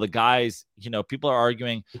 Meanwhile, the guys, people are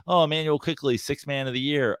arguing, "Oh, Emmanuel Quickley, 6th man of the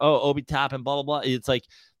year. Oh, Obi Toppin, blah, blah, blah." It's like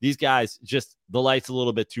these guys, just the light's a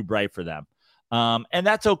little bit too bright for them. And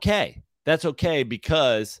that's okay. That's okay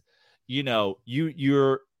because,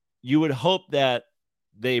 you would hope that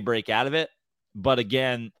they break out of it. But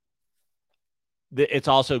again, it's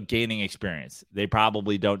also gaining experience. They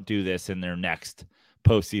probably don't do this in their next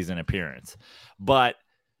postseason appearance. But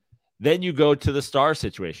then you go to the star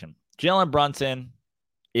situation. Jalen Brunson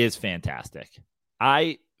is fantastic.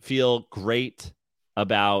 I feel great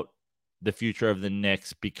about the future of the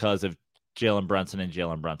Knicks because of Jalen Brunson and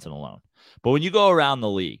Jalen Brunson alone. But when you go around the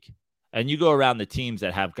league and you go around the teams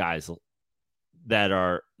that have guys that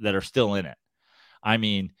are still in it, I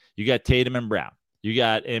mean, you got Tatum and Brown. You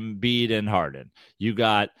got Embiid and Harden. You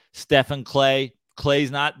got Stephen Clay.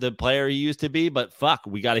 Clay's not the player he used to be, but fuck,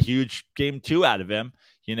 we got a huge game 2 out of him.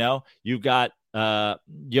 You got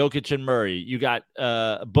Jokic and Murray. You got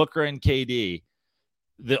Booker and KD.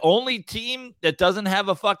 The only team that doesn't have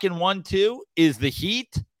a fucking 1-2 is the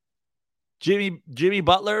Heat. Jimmy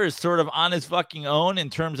Butler is sort of on his fucking own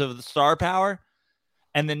in terms of the star power.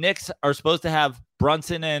 And the Knicks are supposed to have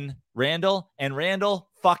Brunson and Randall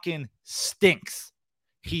fucking stinks.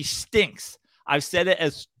 He stinks. I've said it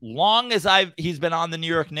as long as he's been on the New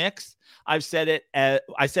York Knicks. I said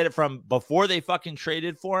it from before they fucking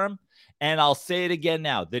traded for him, and I'll say it again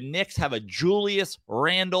now. The Knicks have a Julius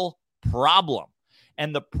Randle problem,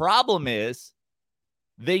 and the problem is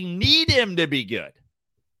they need him to be good.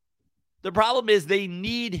 The problem is they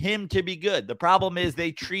need him to be good. The problem is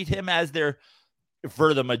they treat him as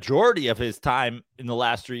for the majority of his time in the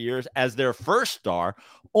last 3 years, as their first star.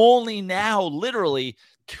 Only now, literally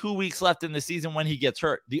 2 weeks left in the season when he gets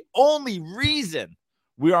hurt. The only reason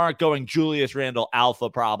we aren't going Julius Randle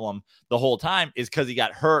alpha problem the whole time is because he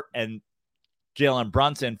got hurt and Jalen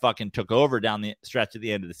Brunson fucking took over down the stretch at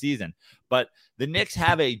the end of the season. But the Knicks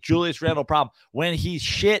have a Julius Randle problem. When he's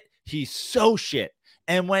shit, he's so shit.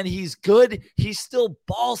 And when he's good, he's still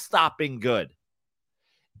ball stopping good.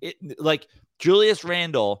 Like Julius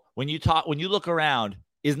Randle, when you look around,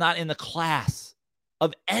 is not in the class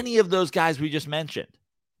of any of those guys we just mentioned.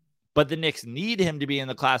 But the Knicks need him to be in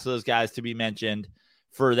the class of those guys to be mentioned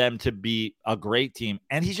for them to be a great team.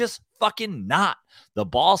 And he's just fucking not. The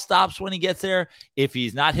ball stops when he gets there. If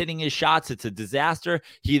he's not hitting his shots, it's a disaster.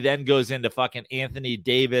 He then goes into fucking Anthony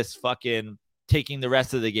Davis fucking taking the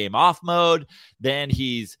rest of the game off mode. Then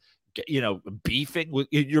he's, beefing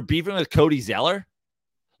with Cody Zeller.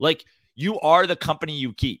 Like, you are the company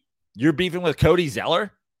you keep. You're beefing with Cody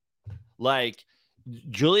Zeller. Like,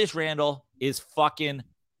 Julius Randle is fucking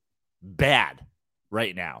bad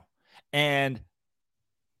right now. And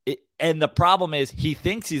the problem is he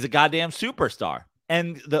thinks he's a goddamn superstar.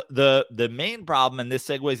 And the main problem, and this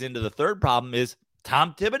segues into the third problem, is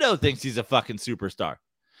Tom Thibodeau thinks he's a fucking superstar.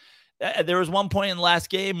 There was one point in the last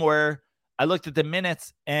game where I looked at the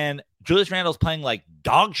minutes and Julius Randle's playing like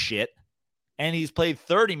dog shit. And he's played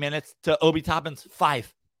 30 minutes to Obi Toppin's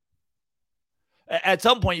 5. At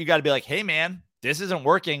some point, you got to be like, hey, man, this isn't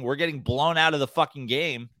working. We're getting blown out of the fucking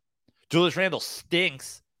game. Julius Randle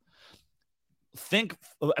stinks.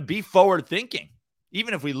 Be forward thinking.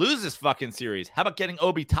 Even if we lose this fucking series, how about getting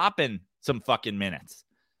Obi Toppin some fucking minutes?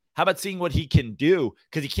 How about seeing what he can do?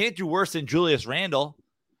 Because he can't do worse than Julius Randle.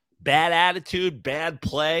 Bad attitude, bad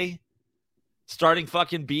play, starting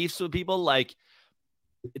fucking beefs with people. Like,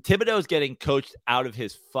 Thibodeau's getting coached out of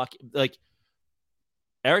his fucking, like,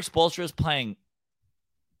 Eric Spoelstra is playing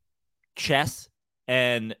chess,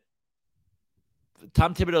 and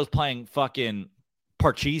Tom Thibodeau is playing fucking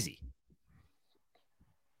Parcheesi.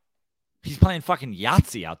 He's playing fucking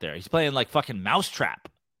Yahtzee out there. He's playing like fucking Mousetrap.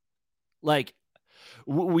 Like,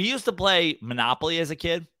 we used to play Monopoly as a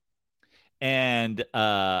kid, and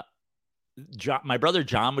my brother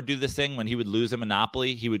John would do this thing when he would lose a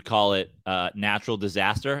Monopoly. He would call it natural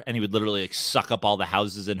disaster, and he would literally like suck up all the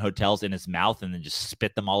houses and hotels in his mouth and then just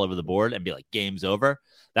spit them all over the board and be like, game's over.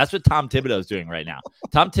 That's what Tom Thibodeau is doing right now.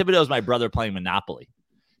 Tom Thibodeau is my brother playing Monopoly.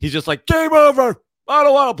 He's just like, game over. I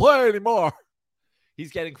don't want to play anymore.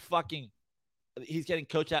 He's getting coached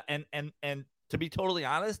out. And to be totally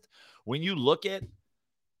honest, when you look at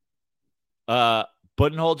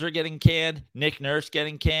Budenholzer getting canned, Nick Nurse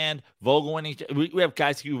getting canned, Vogel winning, we have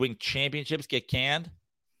guys who win championships get canned.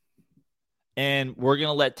 And we're going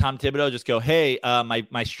to let Tom Thibodeau just go, hey,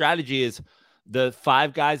 my strategy is the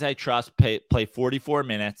 5 guys I trust play 44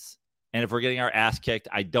 minutes. And if we're getting our ass kicked,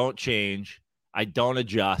 I don't change. I don't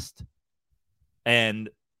adjust. And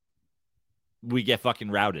we get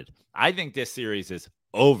fucking routed. I think this series is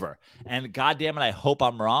over. And goddamn it, I hope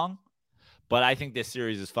I'm wrong. But I think this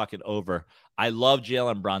series is fucking over. I love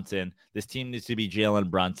Jalen Brunson. This team needs to be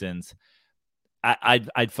Jalen Brunson's.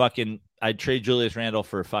 I'd trade Julius Randle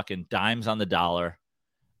for fucking dimes on the dollar.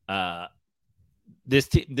 The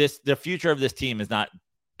future of this team is not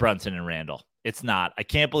Brunson and Randle. It's not. I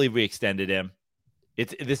can't believe we extended him.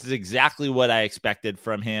 This is exactly what I expected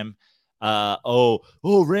from him. Randle,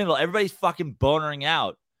 everybody's fucking bonering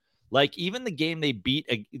out. Like, even the game they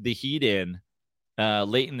beat the Heat in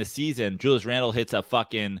late in the season, Julius Randle hits a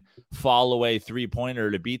fucking fall away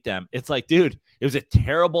 3-pointer to beat them. It's like, dude, it was a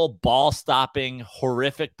terrible ball stopping,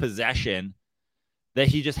 horrific possession that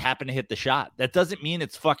he just happened to hit the shot. That doesn't mean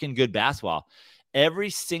it's fucking good basketball.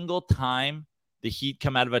 Every single time the Heat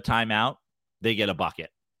come out of a timeout, they get a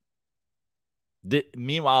bucket.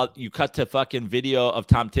 Meanwhile, you cut to fucking video of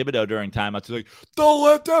Tom Thibodeau during timeouts. He's like, don't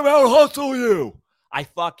let them out hustle you. I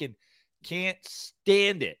fucking can't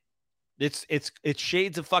stand it. It's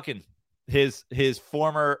shades of fucking his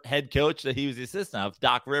former head coach that he was the assistant of,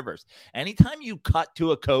 Doc Rivers. Anytime you cut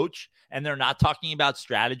to a coach and they're not talking about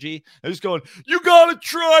strategy, they're just going, you got to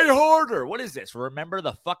try harder. What is this? Remember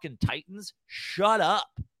the fucking Titans? Shut up.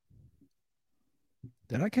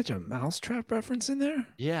 Did I catch a Mousetrap reference in there?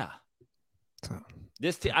 Yeah. So.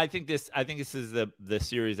 I think this is the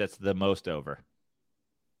series that's the most over.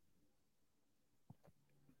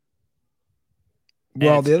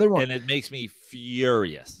 Well, the other one, and it makes me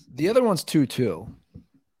furious. The other one's 2-2.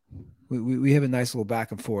 We have a nice little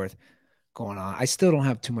back and forth going on. I still don't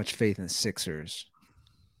have too much faith in the Sixers.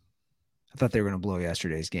 I thought they were going to blow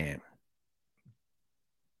yesterday's game.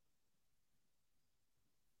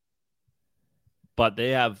 But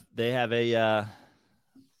they have a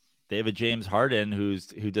James Harden who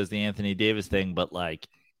does the Anthony Davis thing, but like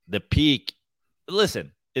the peak.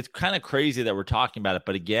 Listen, it's kind of crazy that we're talking about it,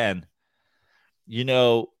 but again, you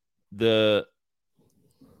know, the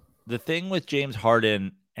thing with James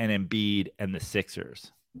Harden and Embiid and the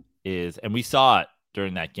Sixers is, and we saw it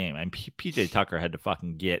during that game, and PJ Tucker had to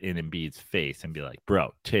fucking get in Embiid's face and be like,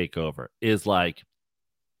 bro, take over. Is like,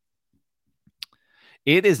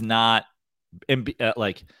 it is not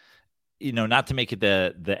like, you know, not to make it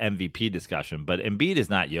the MVP discussion, but Embiid is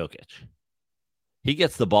not Jokic. He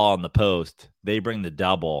gets the ball in the post. They bring the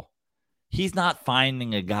double. He's not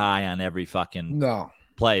finding a guy on every fucking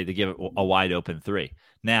play to give it a wide open 3.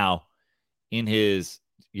 Now, in his,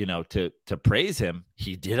 you know, to praise him,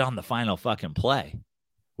 he did on the final fucking play,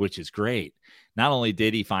 which is great. Not only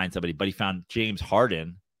did he find somebody, but he found James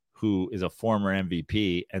Harden, who is a former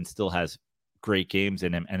MVP and still has great games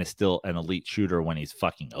in him and is still an elite shooter when he's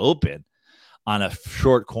fucking open on a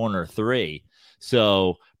short corner 3.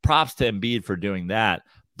 So props to Embiid for doing that.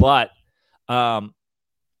 But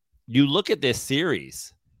you look at this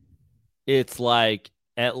series, it's like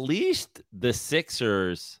at least the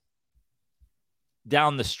Sixers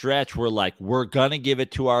down the stretch were like, we're going to give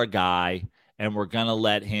it to our guy and we're going to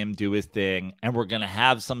let him do his thing. And we're going to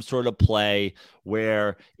have some sort of play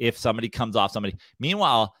where if somebody comes off somebody.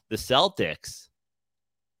 Meanwhile, the Celtics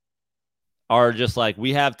are just like,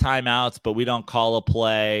 we have timeouts, but we don't call a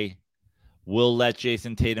play. We'll let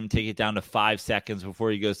Jason Tatum take it down to 5 seconds before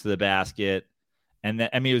he goes to the basket. And then,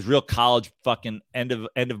 I mean, it was real college fucking end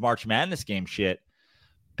of March Madness game shit.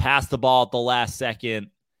 Pass the ball at the last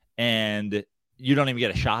second, and you don't even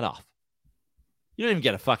get a shot off. You don't even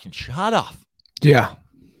get a fucking shot off. Yeah.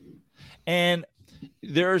 And I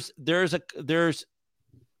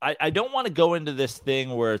don't want to go into this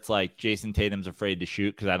thing where it's like Jason Tatum's afraid to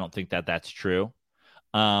shoot, because I don't think that's true.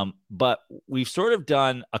 But we've sort of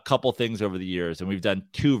done a couple things over the years, and we've done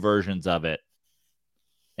two versions of it.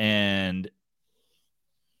 And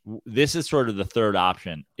this is sort of the third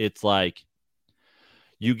option. It's like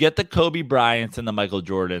you get the Kobe Bryants and the Michael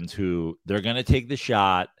Jordans who they're going to take the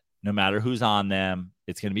shot no matter who's on them.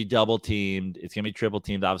 It's going to be double teamed. It's going to be triple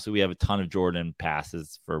teamed. Obviously, we have a ton of Jordan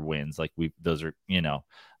passes for wins. Like those are,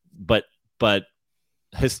 but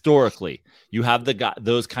historically, you have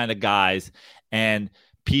those kind of guys, and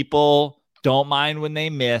people don't mind when they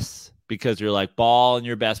miss because you're like, ball in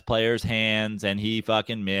your best player's hands, and he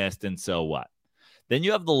fucking missed, and so what? Then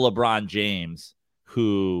you have the LeBron James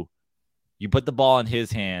who you put the ball in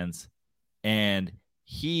his hands, and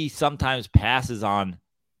he sometimes passes on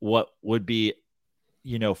what would be,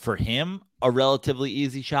 for him, a relatively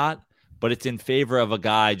easy shot, but it's in favor of a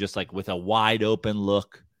guy just like with a wide open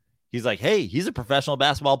look. He's like, hey, he's a professional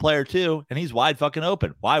basketball player too, and he's wide fucking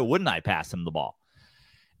open. Why wouldn't I pass him the ball?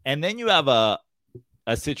 And then you have a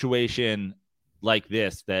situation like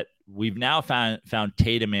this that we've now found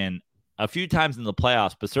Tatum in a few times in the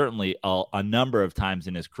playoffs, but certainly a number of times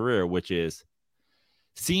in his career, which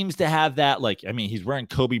seems to have that, he's wearing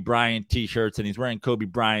Kobe Bryant t-shirts and he's wearing Kobe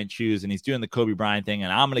Bryant shoes and he's doing the Kobe Bryant thing.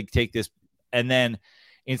 And I'm going to take this. And then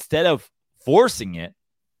instead of forcing it,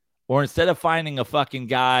 or instead of finding a fucking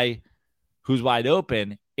guy who's wide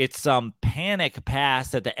open, it's some panic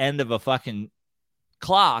pass at the end of a fucking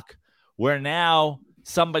clock where now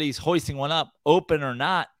somebody's hoisting one up, open or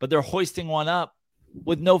not, but they're hoisting one up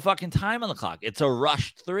with no fucking time on the clock. It's a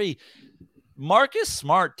rushed three. Marcus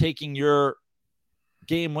Smart taking your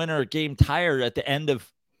game winner, game tire at the end of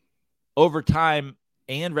overtime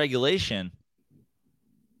and regulation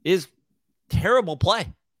is terrible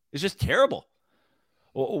play. It's just terrible.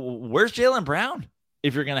 Where's Jaylen Brown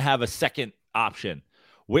if you're going to have a second option?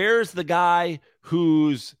 Where's the guy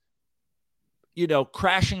who's,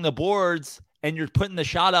 crashing the boards and you're putting the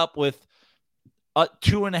shot up with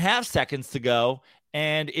 2.5 seconds to go,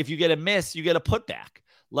 and if you get a miss, you get a putback?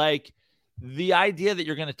 Like, the idea that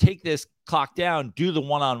you're going to take this clock down, do the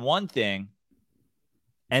one-on-one thing,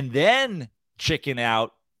 and then chicken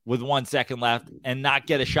out with 1 second left and not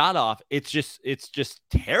get a shot off, it's just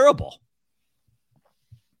terrible.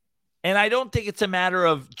 And I don't think it's a matter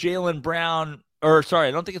of Jaylen Brown, I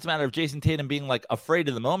don't think it's a matter of Jason Tatum being like afraid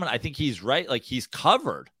of the moment. I think he's right. Like, he's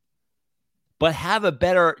covered, but have a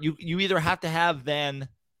better, you either have to have then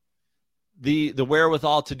the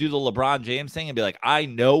wherewithal to do the LeBron James thing and be like, I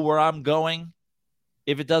know where I'm going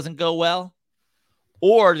if it doesn't go well,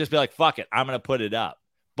 or just be like, fuck it, I'm going to put it up.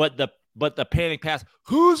 But the panic pass,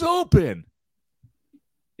 who's open,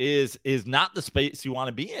 is not the space you want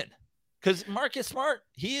to be in. Because Marcus Smart,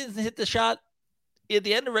 he hasn't hit the shot at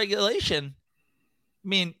the end of regulation. I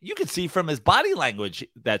mean, you could see from his body language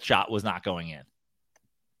that shot was not going in.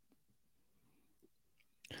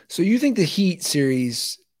 So you think the Heat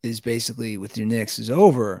series is basically, with your Knicks, is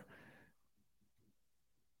over?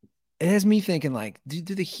 It has me thinking, like, do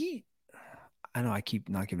the Heat, I know I keep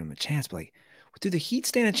not giving them a chance, but like, do the Heat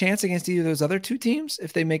stand a chance against either of those other two teams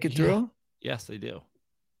if they make it through? Yes, they do.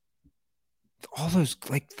 All those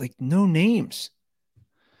like no names.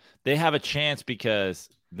 They have a chance because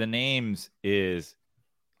the names is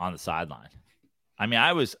on the sideline. I mean,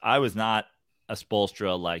 I was not a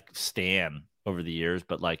Spoelstra like stan over the years,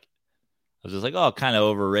 but like I was just like, oh, kind of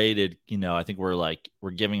overrated. I think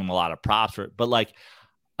we're giving him a lot of props for it. But like,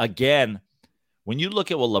 again, when you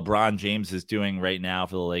look at what LeBron James is doing right now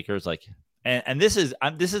for the Lakers, like, and this is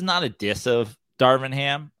not a diss of Darvin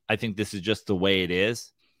Ham. I think this is just the way it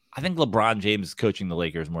is. I think LeBron James is coaching the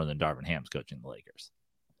Lakers more than Darvin Ham's coaching the Lakers.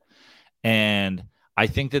 And I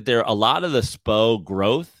think that a lot of the Spo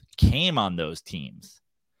growth came on those teams.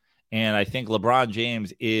 And I think LeBron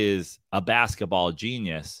James is a basketball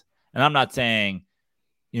genius. And I'm not saying,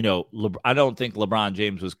 I don't think LeBron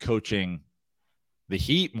James was coaching the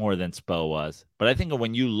Heat more than Spo was. But I think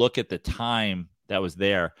when you look at the time that was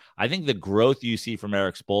there, I think the growth you see from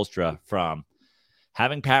Eric Spoelstra, from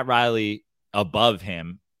having Pat Riley above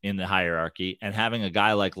him in the hierarchy and having a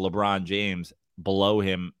guy like LeBron James below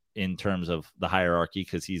him in terms of the hierarchy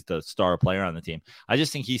because he's the star player on the team. I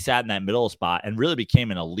just think he sat in that middle spot and really became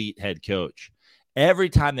an elite head coach. Every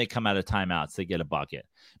time they come out of timeouts, they get a bucket.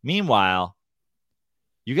 Meanwhile,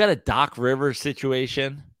 you got a Doc Rivers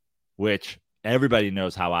situation, which everybody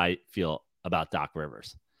knows how I feel about Doc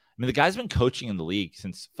Rivers. I mean, the guy's been coaching in the league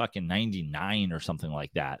since fucking 99 or something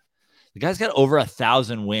like that. The guy's got over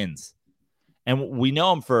 1,000 wins. And we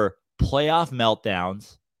know him for playoff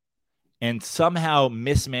meltdowns and somehow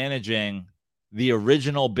mismanaging the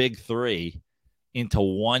original big three into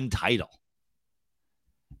one title.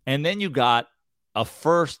 And then you got a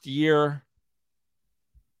first-year,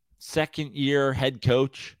 second-year head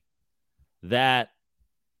coach that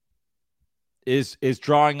is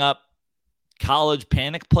drawing up college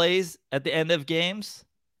panic plays at the end of games,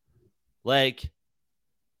 like,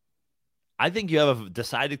 I think you have a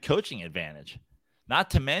decided coaching advantage.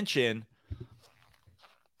 Not to mention,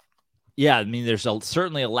 yeah, I mean, there's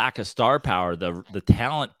certainly a lack of star power, the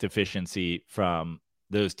talent deficiency from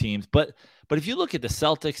those teams. But if you look at the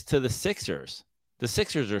Celtics to the Sixers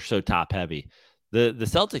are so top heavy. The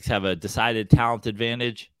Celtics have a decided talent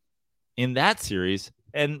advantage in that series,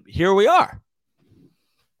 and here we are.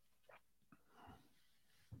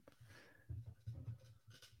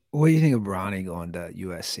 What do you think of Bronny going to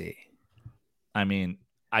USC? I mean,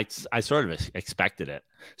 I sort of expected it.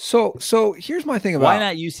 So here's my thing about why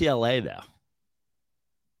not UCLA though?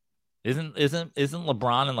 Isn't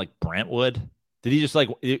LeBron in like Brentwood? Did he just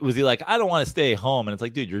was he like, I don't want to stay home? And it's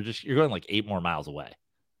like, dude, you're going like 8 more miles away.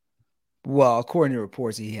 Well, according to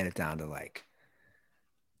reports, he had it down to like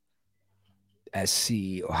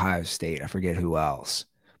SC, Ohio State. I forget who else.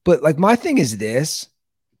 But like my thing is this.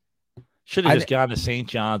 Should have just gone to St.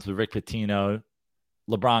 John's with Rick Pitino.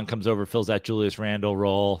 LeBron comes over, fills that Julius Randle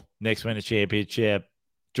role. Knicks win a championship.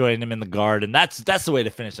 Join him in the Garden. That's the way to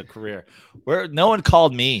finish a career. Where no one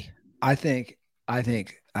called me. I think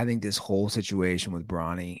this whole situation with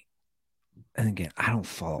Bronny, and again, I don't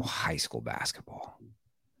follow high school basketball.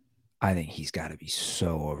 I think he's got to be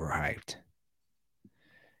so overhyped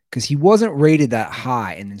because he wasn't rated that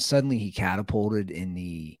high, and then suddenly he catapulted in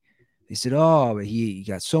the. They said, "Oh, but he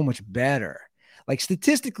got so much better." Like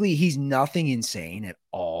statistically, he's nothing insane at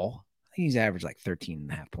all. I think he's averaged like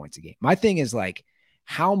 13.5 points a game. My thing is like,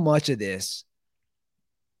 how much of this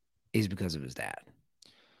is because of his dad?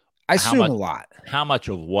 I assume a lot. How much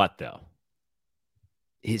of what though?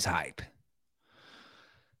 His hype.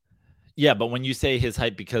 Yeah, but when you say his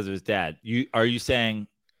hype because of his dad, are you saying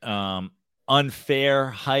unfair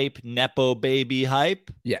hype, nepo baby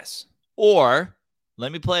hype? Yes. Or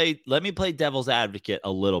let me play devil's advocate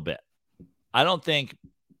a little bit. I don't think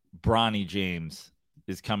Bronny James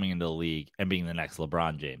is coming into the league and being the next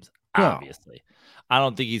LeBron James. No. Obviously, I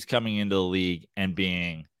don't think he's coming into the league and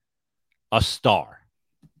being a star.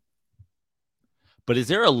 But is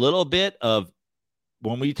there a little bit of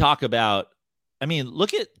when we talk about? I mean,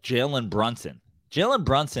 look at Jalen Brunson. Jalen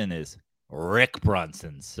Brunson is Rick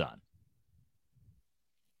Brunson's son.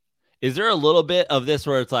 Is there a little bit of this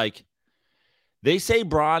where it's like they say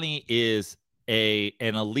Bronny is an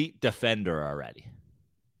elite defender already?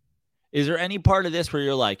 Is there any part of this where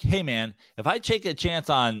you're like, hey, man, if I take a chance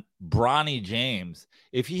on Bronny James,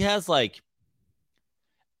 if he has like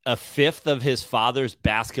a fifth of his father's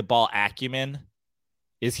basketball acumen,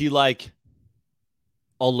 is he like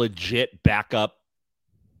a legit backup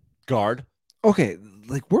guard? Okay,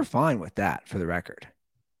 like we're fine with that for the record.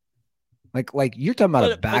 Like you're talking about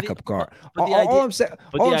a backup guard. All I'm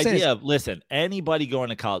saying, listen, anybody going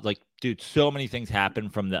to college, like, dude, so many things happen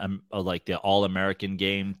from the like the All-American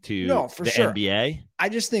game to the NBA. I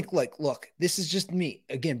just think, like, look, this is just me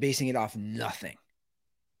again basing it off nothing.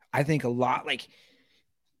 I think a lot, like,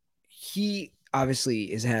 he obviously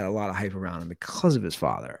has had a lot of hype around him because of his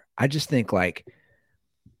father. I just think, like,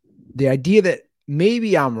 the idea that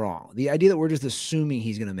maybe I'm wrong, the idea that we're just assuming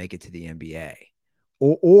he's going to make it to the NBA,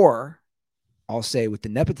 or I'll say with the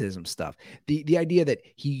nepotism stuff, the idea that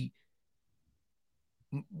he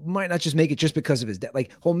might not just make it just because of his dad.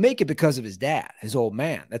 Like, he'll make it because of his dad, his old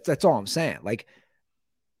man. That's all I'm saying. Like,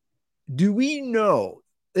 do we know?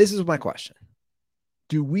 This is my question.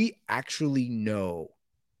 Do we actually know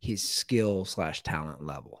his skill / talent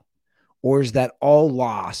level, or is that all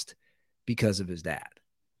lost because of his dad?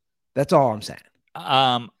 That's all I'm saying.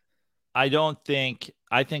 I think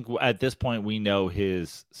at this point we know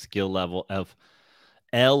his skill level of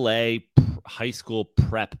LA high school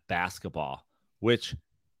prep basketball, which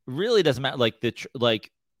really doesn't matter. Like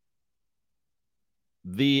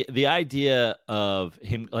the idea of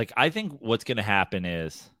him, like, I think what's going to happen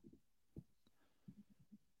is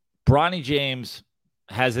Bronny James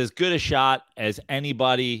has as good a shot as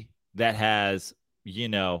anybody that has,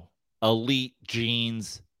 elite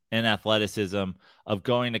genes and athleticism of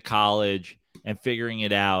going to college and figuring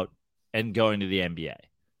it out and going to the NBA.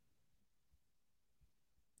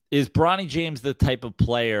 Is Bronny James the type of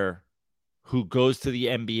player who goes to the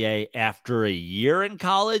NBA after a year in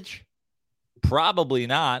college? Probably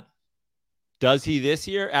not. Does he this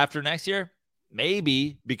year, after next year?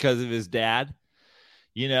 Maybe, because of his dad,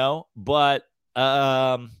 but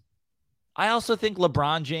I also think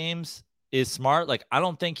LeBron James is smart. Like, I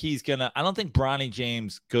don't think Bronny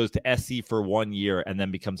James goes to SC for 1 year and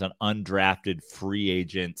then becomes an undrafted free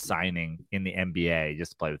agent signing in the NBA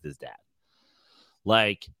just to play with his dad.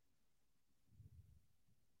 Like,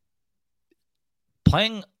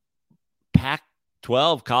 playing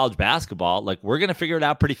Pac-12 college basketball, like, we're going to figure it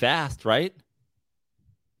out pretty fast, right?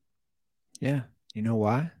 Yeah. You know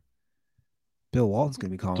why? Bill Walton's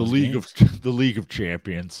going to be calling the League of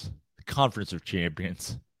Champions, the Conference of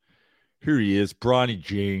Champions. Here he is, Bronny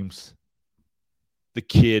James, the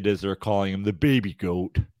kid, as they're calling him, the baby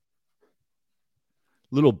goat,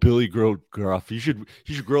 little Billy Goat Gruff. You should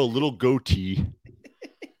grow a little goatee.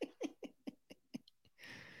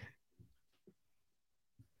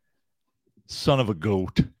 Son of a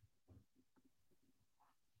goat,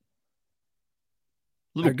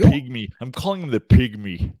 little pygmy. I'm calling him the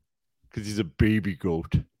pygmy because he's a baby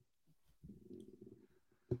goat.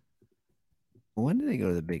 When did they go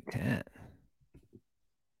to the Big Ten?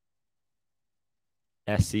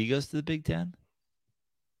 SC goes to the Big Ten.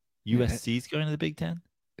 USC's going to the Big Ten.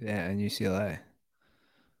 Yeah, and UCLA.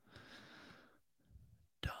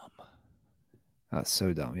 Dumb. That's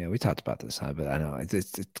so dumb. Yeah, we talked about this, but I know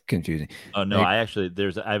it's confusing. Oh no, I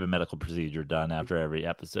have a medical procedure done after every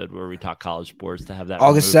episode where we talk college sports to have that.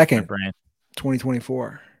 August 2nd,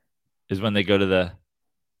 2024 is when they go to the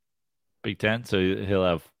Big Ten. So he'll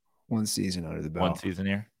have one season under the belt. One season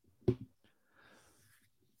here.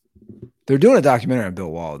 They're doing a documentary on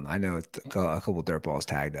Bill Walton. I know a couple of dirtballs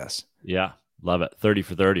tagged us. Yeah, love it. 30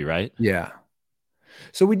 for 30, right? Yeah.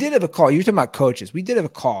 So we did have a call. You're talking about coaches. We did have a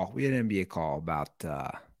call. We had an NBA call about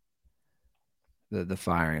the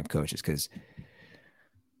firing of coaches because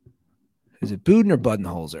is it Buden or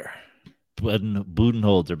Budenholzer?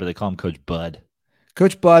 Budenholzer, but they call him Coach Bud.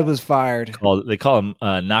 Coach Bud was fired. They call him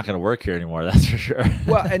not going to work here anymore. That's for sure.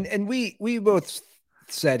 Well, and we both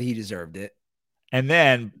said he deserved it. And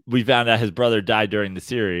then we found out his brother died during the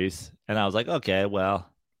series, and I was like, okay, well,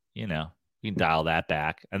 you can dial that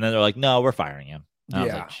back. And then they're like, no, we're firing him. And I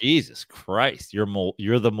was like, Jesus Christ,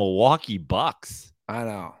 you're the Milwaukee Bucks. I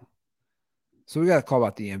know. So we got to call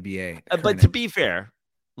about the NBA. But to be fair,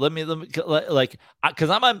 let me like, because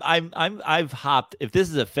I've hopped. If this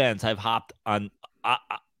is a fence, I've hopped on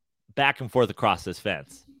back and forth across this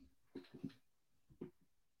fence.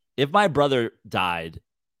 If my brother died,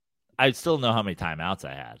 I still know how many timeouts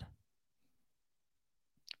I had.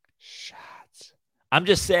 Shots. I'm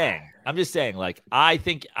just saying, like, I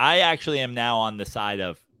think I actually am now on the side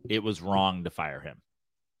of it was wrong to fire him.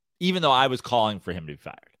 Even though I was calling for him to be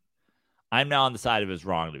fired. I'm now on the side of it was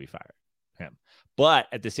wrong to be fired. Him. But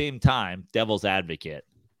at the same time, devil's advocate,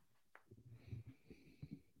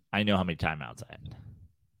 I know how many timeouts I had.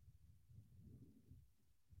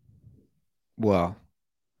 Well,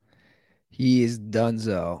 he is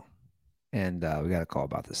donezo. And we got a call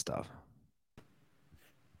about this stuff.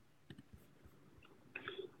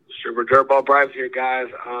 Super Dirtball Bribes here, guys.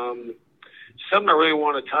 Something I really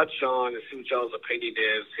want to touch on and see what y'all's opinion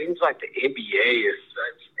is. Seems like the NBA is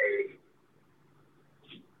such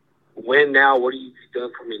a win now, what are you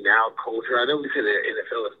done for me now culture. I know we said the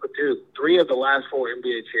NFL is, but dude, 3 of the last 4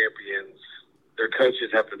 NBA champions, their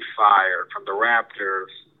coaches have been fired, from the Raptors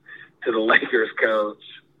to the Lakers coach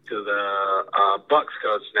to the Bucks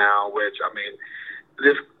coach now, which, I mean,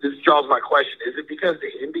 this draws my question. Is it because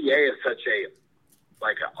the NBA is such an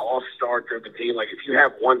all-star driven team? Like, if you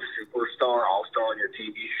have one superstar, all-star on your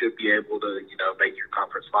team, you should be able to, make your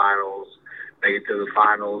conference finals, make it to the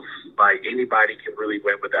finals. Like, anybody can really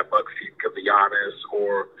win with that Bucks team because of Giannis,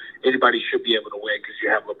 or anybody should be able to win because you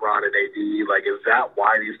have LeBron and AD. Like, is that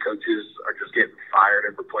why these coaches are just getting fired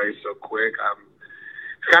and replaced so quick?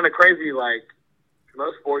 It's kind of crazy, like,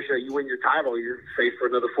 most sports, you win your title, you're safe for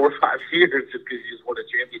another 4 or 5 years just because you just won a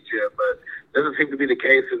championship. But it doesn't seem to be the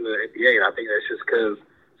case in the NBA. And I think that's just because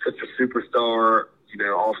such a superstar,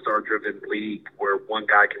 all-star driven league where one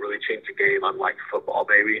guy can really change the game, unlike football,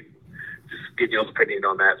 baby. Just get y'all's opinion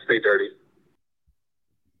on that. Stay dirty.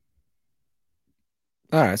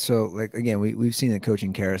 All right. So, again, we've seen the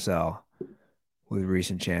coaching carousel with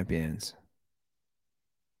recent champions.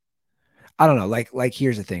 I don't know. Like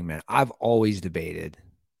here's the thing, man. I've always debated,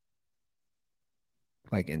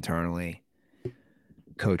 internally,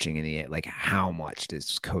 coaching in the how much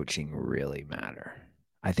does coaching really matter?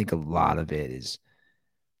 I think a lot of it is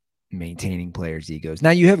maintaining players' egos. Now,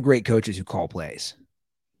 you have great coaches who call plays.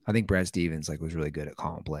 I think Brad Stevens was really good at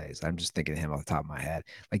calling plays. I'm just thinking of him off the top of my head.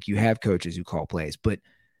 You have coaches who call plays, but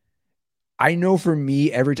I know for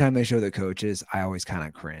me, every time they show the coaches, I always kind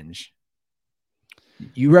of cringe.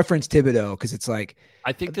 You reference Thibodeau because it's like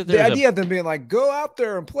I think that the idea of them being like, go out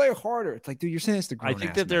there and play harder. It's like, dude, you're saying it's the grown I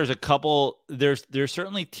think ass that man. there's a couple. There's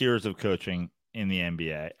certainly tiers of coaching in the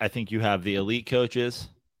NBA. I think you have the elite coaches,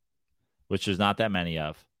 which there's not that many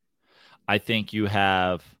of. I think you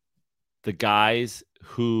have the guys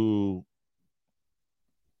who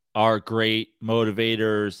are great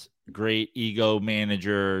motivators, great ego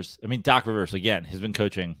managers. I mean, Doc Rivers, again, has been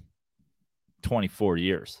coaching 24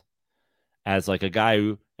 years as like a guy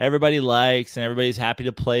who everybody likes and everybody's happy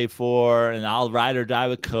to play for, and I'll ride or die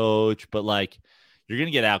with coach, but like you're going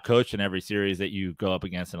to get out coached in every series that you go up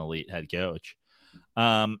against an elite head coach.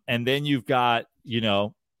 And then you've got,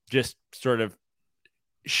 just sort of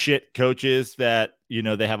shit coaches that,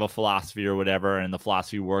 they have a philosophy or whatever, and the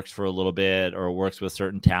philosophy works for a little bit or works with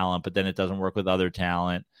certain talent, but then it doesn't work with other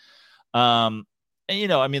talent. And,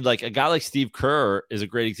 like a guy like Steve Kerr is a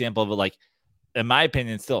great example of it. Like, in my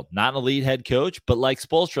opinion, still not an elite head coach, but like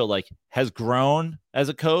Spoelstra, like has grown as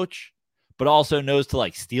a coach, but also knows to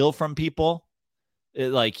like steal from people.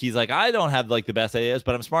 He's like, I don't have like the best ideas,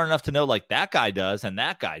 but I'm smart enough to know like that guy does and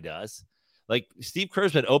that guy does. Like Steve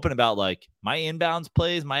Kerr's been open about like my inbounds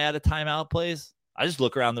plays, my out of timeout plays. I just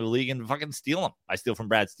look around the league and fucking steal them. I steal from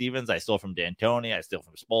Brad Stevens. I steal from D'Antoni. I steal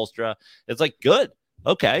from Spoelstra. It's like, good.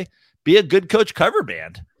 Okay. Be a good coach cover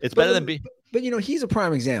band. It's better than be. But he's a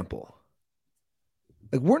prime example.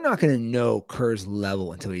 Like, we're not going to know Kerr's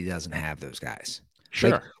level until he doesn't have those guys.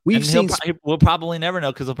 Sure. Like, we'll probably never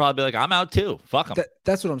know because he'll probably be like, I'm out too. Fuck him.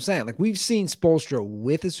 That's what I'm saying. Like, we've seen Spoelstra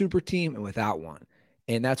with a super team and without one.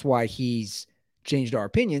 And that's why he's changed our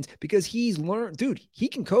opinions, because he's learned, dude, he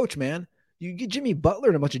can coach, man. You get Jimmy Butler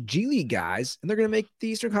and a bunch of G League guys, and they're going to make the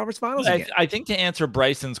Eastern Conference Finals again. I think to answer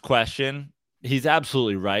Bryson's question, he's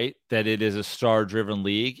absolutely right that it is a star-driven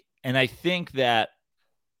league. And I think that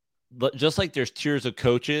just like there's tiers of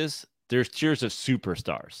coaches, there's tiers of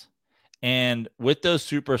superstars. And with those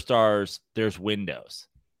superstars, there's windows.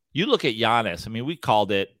 You look at Giannis. I mean, we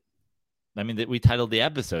called it. I mean, we titled the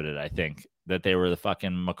episode I think, that they were the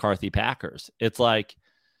fucking McCarthy Packers. It's like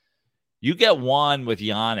you get one with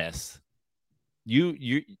Giannis.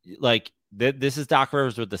 You like this is Doc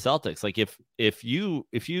Rivers with the Celtics. Like if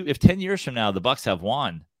 10 years from now the Bucks have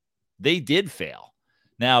won, they did fail.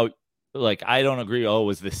 Now, like, I don't agree. Oh,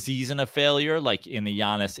 was the season a failure? Like in the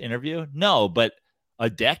Giannis interview? No, but a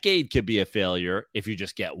decade could be a failure if you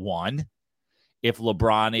just get one. If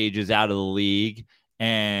LeBron ages out of the league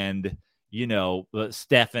and,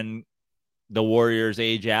 Steph and the Warriors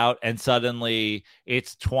age out and suddenly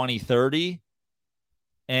it's 2030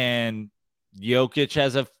 and Jokic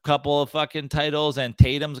has a couple of fucking titles and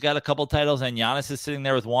Tatum's got a couple titles and Giannis is sitting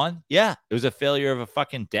there with one. Yeah, it was a failure of a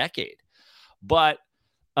fucking decade. But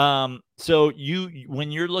so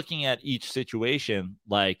when you're looking at each situation,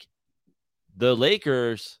 like the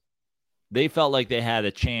Lakers, they felt like they had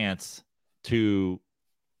a chance to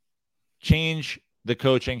change the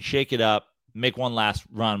coaching, shake it up, make one last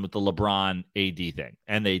run with the LeBron AD thing.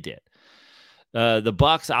 And they did. The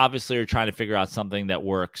Bucks obviously are trying to figure out something that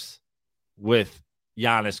works with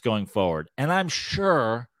Giannis going forward. And I'm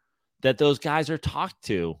sure that those guys are talked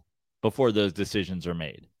to before those decisions are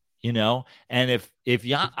made, And if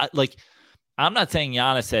I'm not saying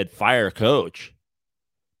Giannis said fire coach,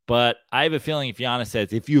 but I have a feeling if Giannis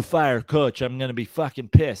says, if you fire coach, I'm going to be fucking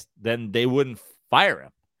pissed, then they wouldn't fire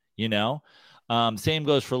him, Same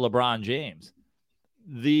goes for LeBron James.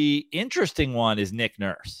 The interesting one is Nick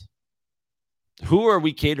Nurse. Who are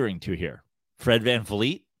we catering to here? Fred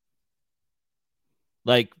VanVleet?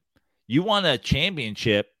 Like, you won a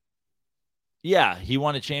championship. Yeah, he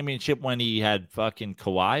won a championship when he had fucking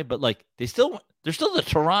Kawhi, but like they're still the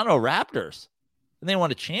Toronto Raptors, and they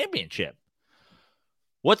won a championship.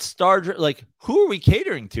 What star? Like, who are we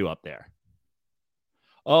catering to up there?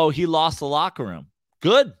 Oh, he lost the locker room.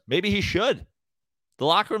 Good. Maybe he should. The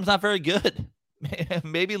locker room's not very good.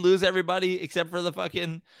 Maybe lose everybody except for the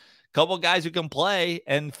fucking couple guys who can play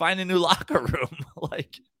and find a new locker room.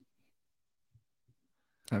 Like,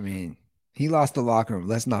 I mean, he lost the locker room.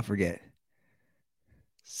 Let's not forget.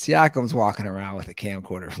 Siakam's walking around with a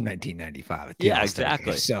camcorder from 1995. Yeah,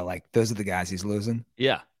 exactly. So, like, those are the guys he's losing.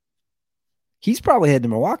 Yeah. He's probably headed to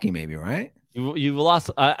Milwaukee, maybe, right? You've lost.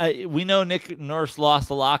 We know Nick Nurse lost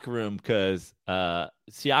the locker room because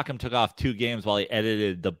Siakam took off 2 games while he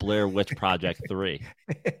edited the Blair Witch Project 3.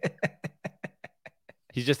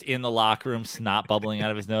 He's just in the locker room, snot bubbling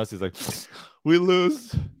out of his nose. He's like, we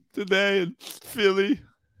lose today in Philly.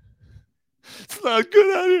 It's not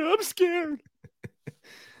good out here. I'm scared.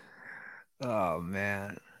 Oh,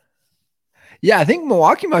 man. Yeah, I think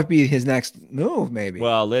Milwaukee might be his next move, maybe.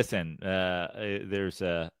 Well, listen, there's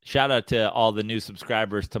a shout out to all the new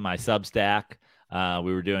subscribers to my Substack.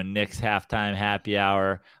 We were doing Knicks halftime happy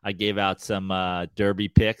hour. I gave out some derby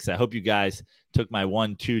picks. I hope you guys took my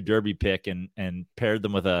 1-2 derby pick and paired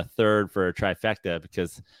them with a third for a trifecta,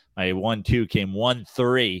 because my 1-2 came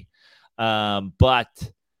 1-3.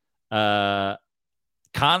 But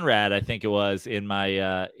Conrad, I think it was, in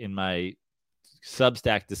my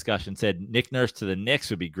Substack discussion said Nick Nurse to the Knicks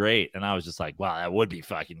would be great. And I was just like, wow, that would be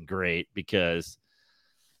fucking great, because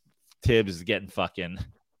Tibbs is getting fucking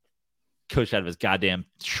coached out of his goddamn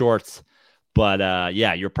shorts. But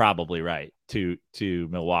yeah, you're probably right. To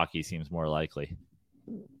Milwaukee seems more likely,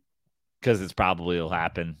 because it's probably will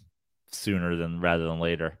happen sooner rather than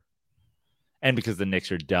later. And because the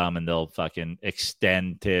Knicks are dumb and they'll fucking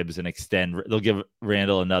extend Tibbs and they'll give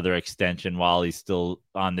Randall another extension while he's still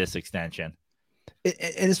on this extension.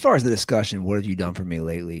 And as far as the discussion, what have you done for me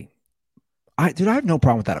lately? I have no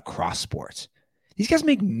problem with that across sports. These guys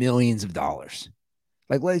make millions of dollars.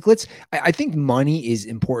 I think money is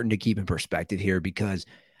important to keep in perspective here, because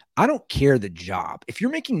I don't care the job. If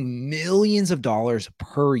you're making millions of dollars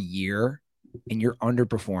per year and you're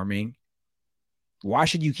underperforming, why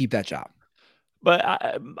should you keep that job?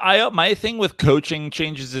 But my thing with coaching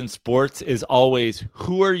changes in sports is always,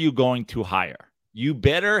 who are you going to hire? You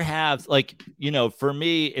better have, for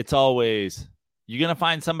me, it's always, you're going to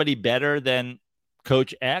find somebody better than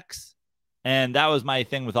Coach X. And that was my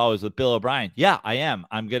thing with Bill O'Brien. Yeah, I am.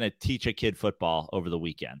 I'm going to teach a kid football over the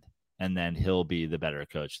weekend, and then he'll be the better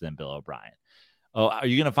coach than Bill O'Brien. Oh, are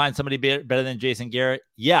you going to find somebody better than Jason Garrett?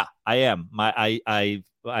 Yeah, I am.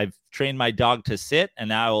 I've trained my dog to sit, and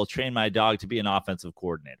now I will train my dog to be an offensive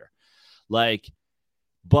coordinator.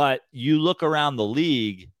 But you look around the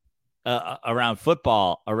league, around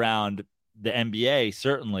football, around the NBA,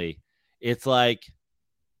 certainly, it's like,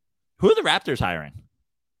 who are the Raptors hiring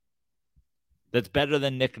that's better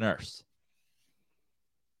than Nick Nurse?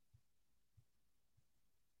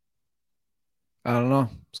 I don't know.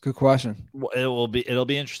 It's a good question. It'll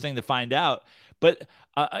be interesting to find out. But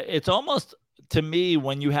it's almost, to me,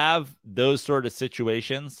 when you have those sort of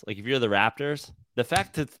situations, like if you're the Raptors, the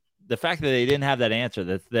fact that they didn't have that answer,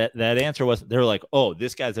 that answer wasn't, they were like, oh,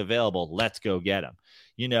 this guy's available, let's go get him.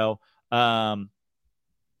 The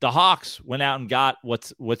Hawks went out and got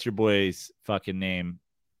what's your boy's fucking name?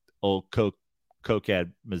 Old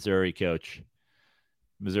cokehead Missouri coach,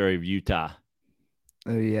 Missouri of Utah.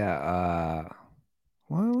 Oh yeah,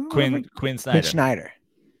 Quinn Snyder. Quinn Snyder.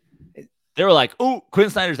 They were like, oh, Quinn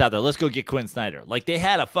Snyder's out there, let's go get Quinn Snyder. Like, they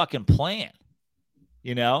had a fucking plan,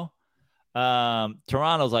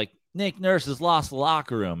 Toronto's like, Nick Nurse has lost the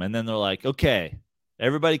locker room. And then they're like, okay,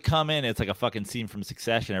 everybody come in. It's like a fucking scene from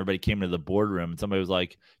Succession. Everybody came to the boardroom and somebody was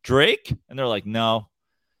like, Drake? And they're like, no,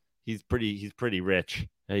 he's pretty rich.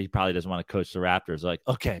 He probably doesn't want to coach the Raptors. They're like,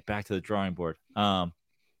 okay, back to the drawing board.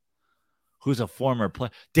 Who's a former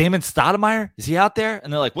player? Damon Stoudemire? Is he out there?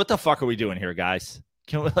 And they're like, what the fuck are we doing here, guys?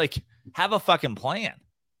 Can we have a fucking plan?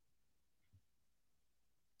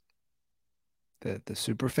 The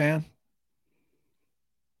super fan?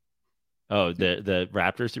 Oh, the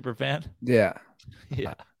Raptors super fan? Yeah.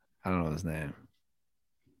 Yeah. I don't know his name.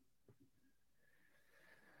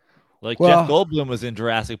 Jeff Goldblum was in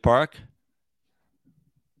Jurassic Park.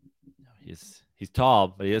 He's tall,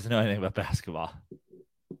 but he doesn't know anything about basketball.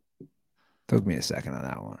 Took me a second on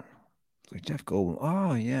that one. Like Jeff Goldblum.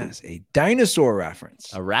 Oh, yes. A dinosaur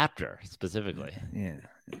reference. A raptor, specifically. Yeah.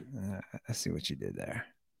 I see what you did there.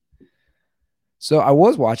 So I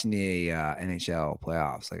was watching the NHL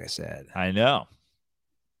playoffs, like I said. I know.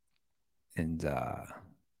 And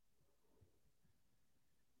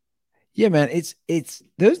yeah, man, it's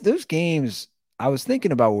those games. I was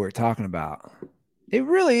thinking about what we were talking about. It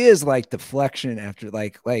really is like deflection after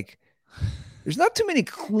like there's not too many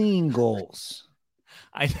clean goals.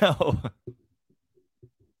 I know.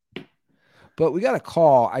 But we got a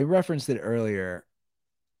call. I referenced it earlier.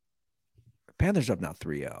 Panthers up now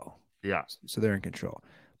 3-0. Yeah. So they're in control.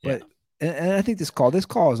 But and I think this call is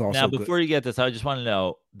also now, before you get this, I just want to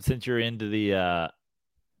know, since you're into the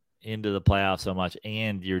playoffs so much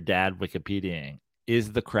and your dad Wikipediaing,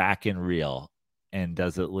 is the Kraken real, and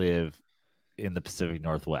does it live in the Pacific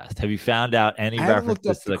Northwest? Have you found out any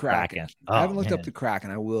references to the Kraken? I haven't looked up the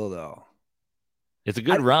Kraken. I will, though. It's a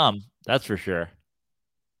good rum, that's for sure.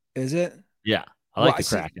 Is it? Yeah, I like the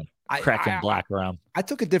Kraken. Kraken black rum. I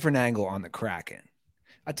took a different angle on the Kraken.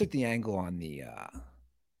 I took the angle on the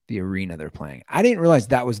arena they're playing. I didn't realize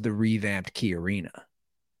that was the revamped Key Arena.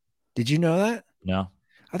 Did you know that? No.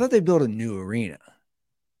 I thought they built a new arena.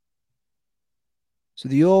 So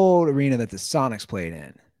the old arena that the Sonics played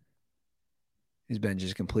in has been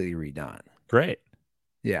just completely redone. Great.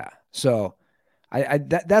 Yeah. So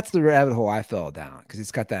that's the rabbit hole I fell down because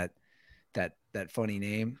it's got that funny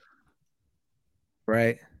name,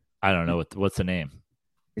 right? I don't know what's the name.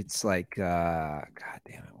 It's like God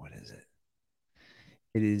damn it, what is it?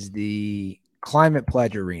 It is the Climate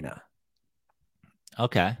Pledge Arena.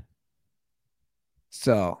 Okay.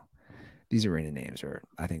 So these arena names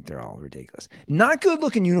I think they're all ridiculous. Not good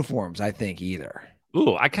looking uniforms, I think, either.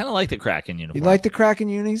 Ooh, I kind of like the Kraken uniform. You like the Kraken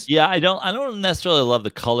unis? Yeah, I don't necessarily love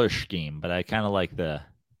the color scheme, but I kind of like the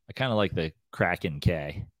Kraken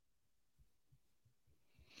K.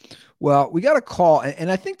 Well, we got a call, and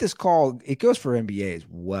I think this call it goes for NBA as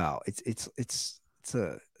well. It's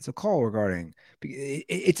a call regarding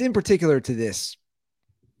it's in particular to this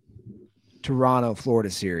Toronto Florida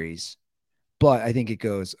series, but I think it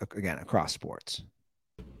goes again across sports.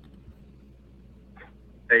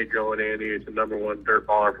 Hey, Joe and Andy, it's the number one dirt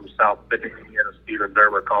baller from South Bend, Indiana, Stephen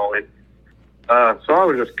Dermer calling. So I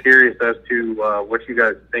was just curious as to what you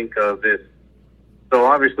guys think of this. So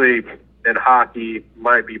obviously in hockey,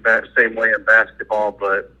 might be same way in basketball,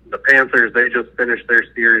 but the Panthers, they just finished their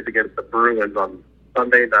series against the Bruins on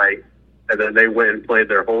Sunday night, and then they went and played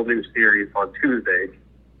their whole new series on Tuesday.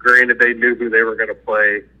 Granted, they knew who they were going to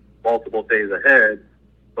play multiple days ahead,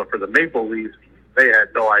 but for the Maple Leafs, they had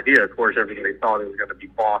no idea. Of course, everybody thought it was going to be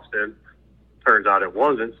Boston. Turns out it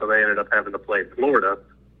wasn't, so they ended up having to play Florida.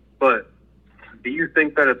 But do you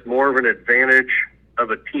think that it's more of an advantage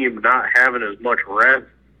of a team not having as much rest,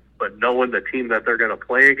 but knowing the team that they're going to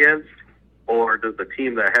play against? Or does the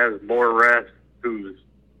team that has more rest, who's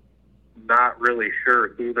not really sure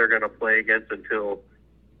who they're going to play against until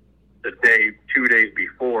the 2 days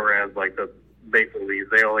before, as like the Maple Leafs,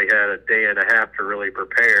 they only had a day and a half to really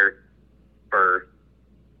prepare for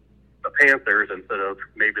the Panthers instead of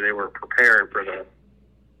maybe they were preparing for the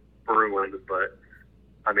Bruins. But,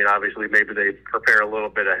 I mean, obviously maybe they prepare a little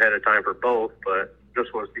bit ahead of time for both, but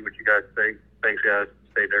just want to see what you guys think. Thanks, guys.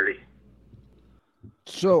 Stay dirty.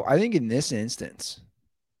 So I think in this instance,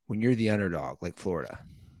 when you're the underdog like Florida,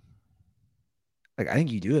 like I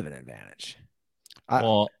think you do have an advantage. I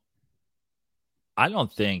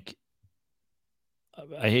don't think –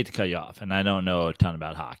 I hate to cut you off, and I don't know a ton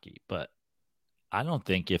about hockey, but I don't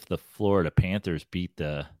think if the Florida Panthers beat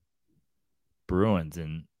the Bruins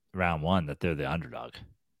in round one that they're the underdog.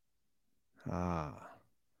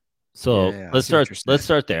 So let's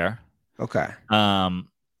start there. Okay.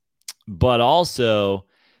 But also,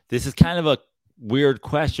 this is kind of a weird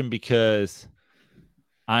question because,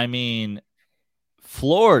 I mean,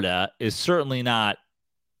 Florida is certainly not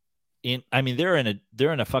in. I mean, they're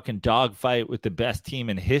in a fucking dogfight with the best team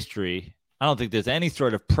in history. I don't think there's any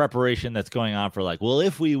sort of preparation that's going on for like, well,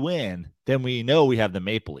 if we win, then we know we have the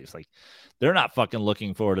Maple Leafs. Like, they're not fucking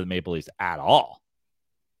looking forward to the Maple Leafs at all.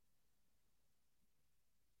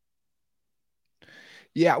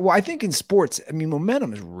 Yeah, well, I think in sports, I mean,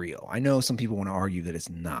 momentum is real. I know some people want to argue that it's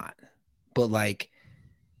not, but like,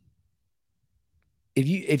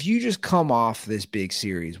 if you just come off this big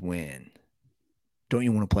series win, don't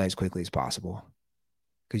you want to play as quickly as possible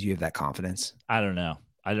because you have that confidence? I don't know.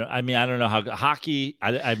 I don't know how hockey.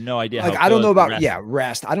 I have no idea. Like, I don't know about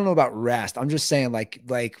rest. I don't know about rest. I'm just saying, like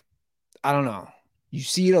I don't know. You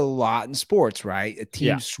see it a lot in sports, right? A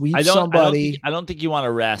team sweeps somebody. I don't think you want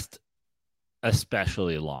to rest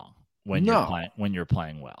especially long when you're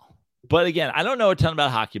playing well. But again, I don't know a ton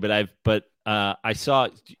about hockey, but I saw.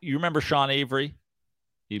 You remember Sean Avery?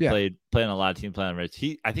 He played on a lot of teams. Playing on Reds.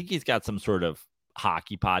 I think he's got some sort of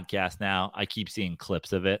hockey podcast now. I keep seeing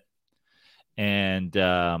clips of it, and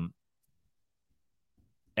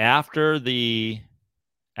after the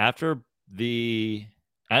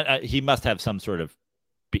he must have some sort of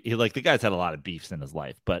like the guy's had a lot of beefs in his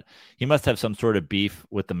life, but he must have some sort of beef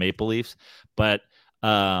with the Maple Leafs. But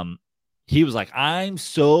he was like, I'm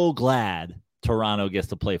so glad Toronto gets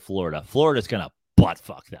to play Florida. Florida's going to butt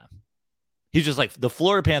fuck them. He's just like, the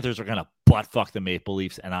Florida Panthers are going to butt fuck the Maple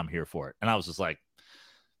Leafs, and I'm here for it. And I was just like,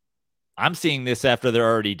 I'm seeing this after they're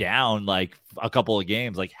already down like a couple of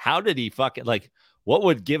games. Like, how did he fucking, like, what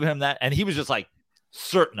would give him that? And he was just like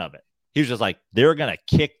certain of it. He was just like, they're going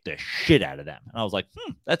to kick the shit out of them. And I was like,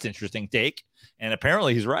 that's interesting take. And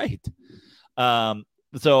apparently he's right.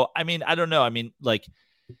 So, I mean, I don't know. I mean, like,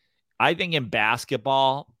 I think in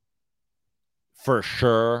basketball, for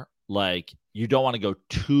sure, like, you don't want to go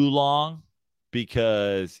too long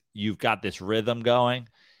because you've got this rhythm going.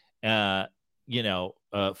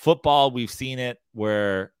 Football, we've seen it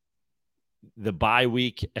where the bye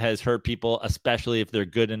week has hurt people, especially if they're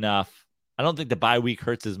good enough. I don't think the bye week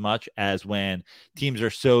hurts as much as when teams are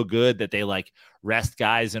so good that they like rest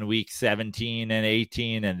guys in week 17 and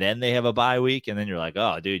 18, and then they have a bye week. And then you're like,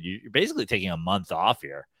 oh, dude, you're basically taking a month off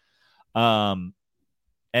here. And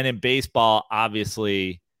in baseball,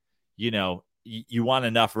 obviously, you want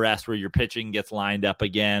enough rest where your pitching gets lined up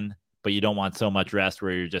again, but you don't want so much rest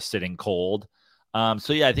where you're just sitting cold.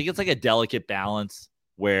 So yeah, I think it's like a delicate balance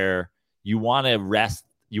where you want to rest.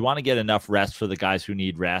 You want to get enough rest for the guys who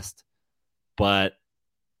need rest, but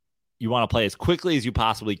you want to play as quickly as you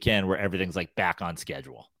possibly can where everything's like back on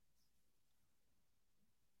schedule.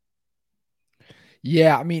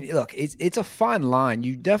 Yeah, I mean, look, it's a fine line.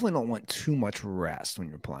 You definitely don't want too much rest when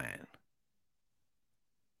you're playing,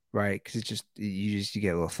 right? Because you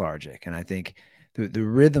get lethargic, and I think the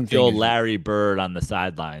rhythm The thing. old Larry Bird on the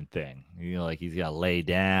sideline thing. Like he's got to lay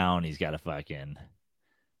down. He's got to fucking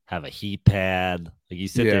have a heat pad. Like you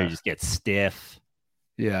sit there, you just get stiff.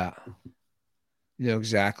 Yeah.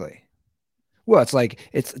 Exactly. Well,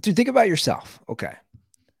 dude, think about yourself. Okay.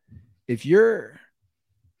 If here's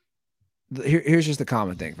just the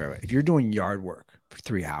common thing for everybody. If you're doing yard work for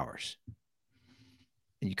 3 hours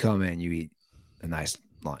and you come in, you eat a nice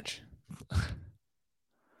lunch.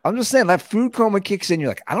 I'm just saying that food coma kicks in. You're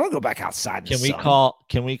like, I don't want to go back outside. Can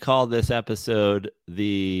we call this episode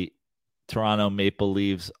the Toronto Maple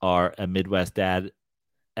Leafs are a Midwest dad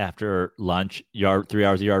after lunch, 3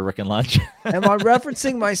 hours of yard work and lunch? Am I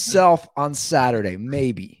referencing myself on Saturday?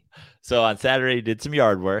 Maybe. So on Saturday, you did some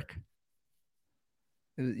yard work.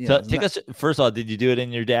 First of all, did you do it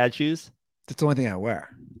in your dad's shoes? That's the only thing I wear.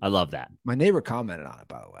 I love that. My neighbor commented on it,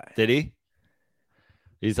 by the way. Did he?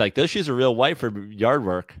 He's like, those shoes are real white for yard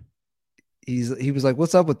work. He was like,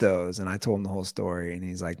 what's up with those? And I told him the whole story. And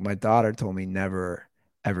he's like, my daughter told me never,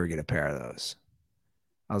 ever get a pair of those.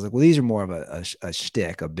 I was like, well, these are more of a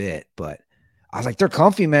shtick, a bit. But I was like, they're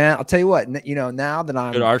comfy, man. I'll tell you what, now that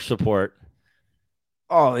I'm. Good arch support.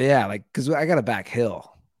 Oh, yeah. Like, because I got a little back hill.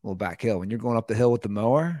 When you're going up the hill with the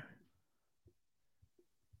mower.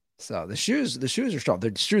 So the shoes are strong.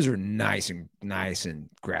 The shoes are nice and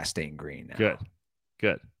grass stained green now.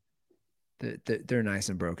 Good. They're nice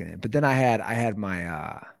and broken in. But then I had my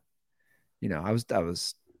I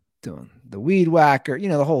was doing the weed whacker,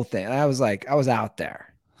 the whole thing. I was out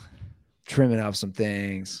there trimming up some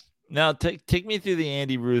things. Now take me through the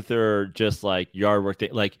Andy Ruther just like yard work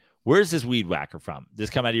thing. Like, where's this weed whacker from? Did this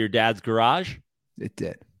come out of your dad's garage? It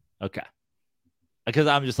did. Okay. Because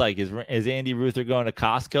I'm just like, is Andy Ruther going to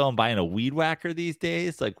Costco and buying a weed whacker these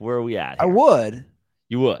days? Like, where are we at here? I would.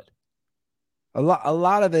 You would. A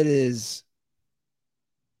lot of it is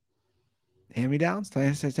hand-me-downs. Did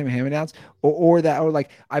I say hand-me-downs? Or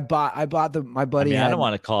like I bought my buddy. I don't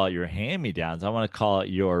want to call it your hand-me-downs. I want to call it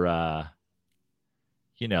your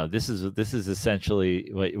this is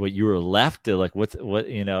essentially what you were left to, like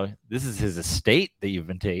this is his estate that you've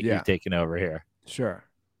taken over here. Sure.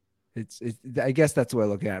 It's I guess that's the way I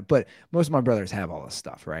look at it. But most of my brothers have all this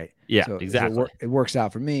stuff, right? Yeah, so, exactly. So it works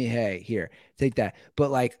out for me. Hey, here, take that. But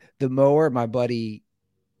like the mower, my buddy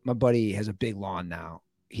has a big lawn now.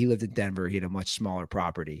 He lived in Denver. He had a much smaller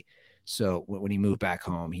property. So when he moved back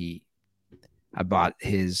home, I bought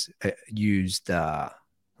his used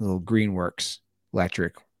little Greenworks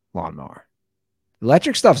electric lawnmower.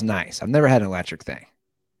 Electric stuff's nice. I've never had an electric thing.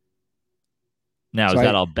 Now, is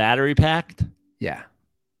that all battery packed? Yeah.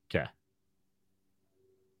 Okay.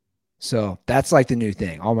 So that's like the new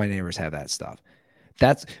thing. All my neighbors have that stuff.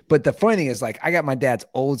 But the funny thing is, like, I got my dad's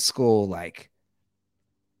old school, like,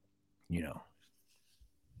 do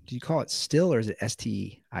you call it still or is it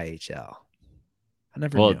STIHL? I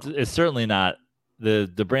never knew. It's certainly not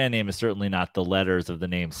the brand name is certainly not the letters of the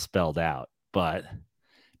name spelled out, but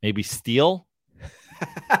maybe steel.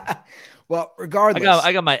 Well, regardless,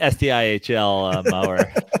 I got my STIHL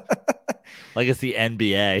mower. Like it's the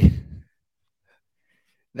NBA.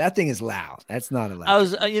 That thing is loud. That's not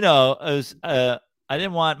allowed. I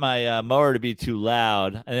didn't want my mower to be too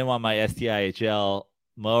loud. I didn't want my STIHL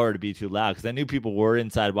mower to be too loud because I knew people were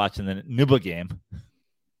inside watching the NUBA game.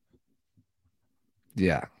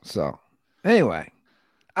 Yeah. So anyway,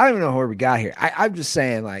 I don't even know where we got here. I'm just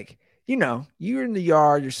saying, like, you're in the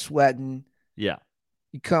yard, you're sweating. Yeah.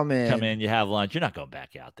 You come in, you have lunch. You're not going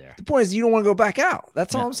back out there. The point is you don't want to go back out.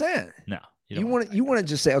 That's all I'm saying. No. You want to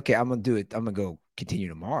just say, okay, I'm going to do it. I'm going to go continue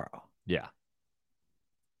tomorrow. Yeah.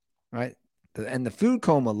 Right. And the food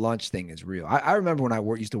coma lunch thing is real. I remember when I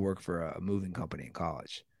used to work for a moving company in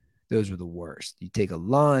college. Those were the worst. You take a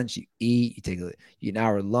lunch, you eat, you eat an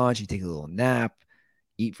hour lunch, you take a little nap,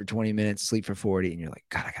 eat for 20 minutes, sleep for 40, and you're like,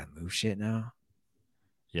 God, I got to move shit now.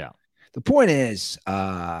 Yeah. The point is,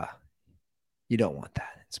 you don't want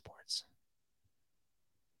that in sports.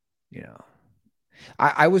 you know,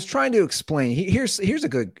 I was trying to explain. Here's a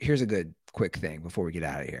good quick thing before we get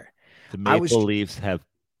out of here. The Maple Leafs have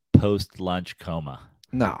post-lunch coma.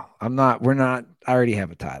 No, I'm not. We're not. I already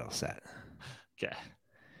have a title set. Okay.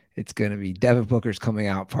 It's going to be Devin Booker's coming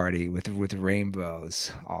out party with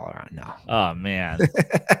rainbows all around. No. Oh man.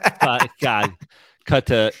 God. Cut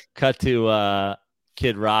to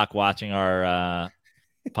Kid Rock watching our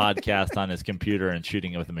podcast on his computer and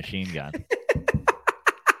shooting it with a machine gun.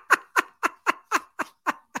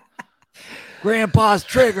 Grandpa's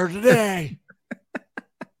trigger today.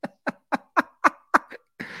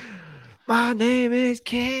 My name is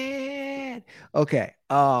Kid. Okay.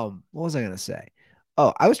 What was I gonna say?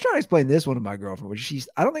 Oh, I was trying to explain this one to my girlfriend, which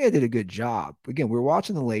I don't think I did a good job. Again, we were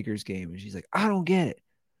watching the Lakers game, and she's like, I don't get it.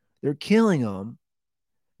 They're killing them.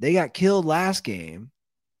 They got killed last game.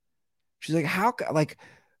 She's like, I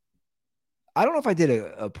don't know if I did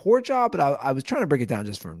a poor job, but I was trying to break it down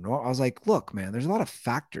just for normal. I was like, look, man, there's a lot of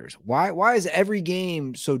factors. Why is every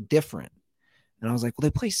game so different? And I was like, well,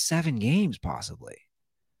 they play 7 games possibly.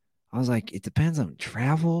 I was like, it depends on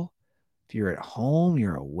travel. If you're at home,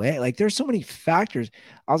 you're away. Like, there's so many factors.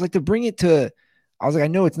 I was like, I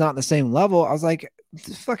know it's not on the same level. I was like,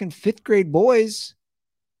 the fucking 5th grade boys.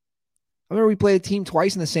 I remember we played a team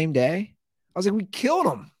twice in the same day. I was like, we killed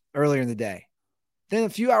them earlier in the day. Then a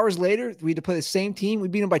few hours later, we had to play the same team. We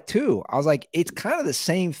beat them by 2. I was like, it's kind of the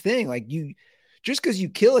same thing. Like, just because you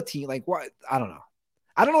kill a team, like, what? I don't know.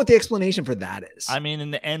 I don't know what the explanation for that is. I mean,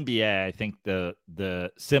 in the NBA, I think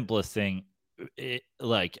the simplest thing,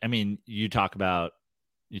 you talk about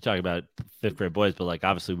 5th grade boys, but like,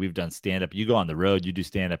 obviously we've done stand up. You go on the road, you do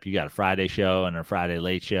stand up. You got a Friday show and a Friday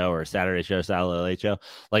late show, or a Saturday show, Saturday late show.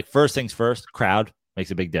 Like, first things first, crowd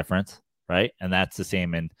makes a big difference. Right. And that's the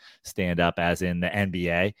same in stand up as in the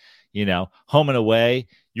NBA, home and away.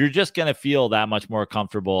 You're just going to feel that much more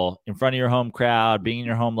comfortable in front of your home crowd, being in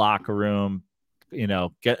your home locker room,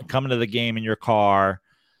 coming to the game in your car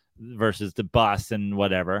versus the bus and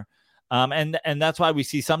whatever. And that's why we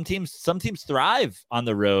see some teams thrive on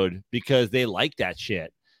the road because they like that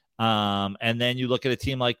shit. And then you look at a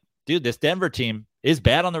team like, dude, this Denver team is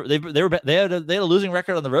bad on they had a losing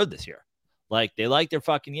record on the road this year. Like, they like their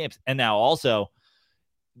fucking games. And now also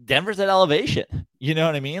Denver's at elevation. You know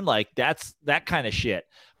what I mean? Like, that's that kind of shit.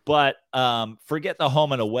 But forget the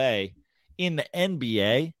home and away. In the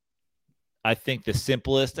NBA, I think the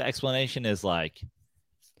simplest explanation is like,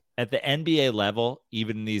 at the NBA level,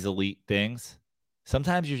 even in these elite things,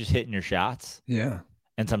 sometimes you're just hitting your shots. Yeah.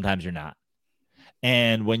 And sometimes you're not.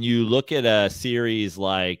 And when you look at a series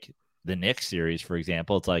like the Knicks series, for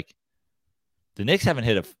example, it's like, the Knicks haven't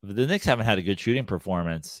had a good shooting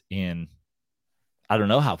performance in I don't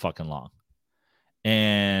know how fucking long.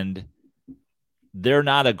 And they're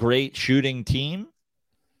not a great shooting team,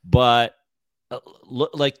 but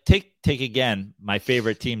take again my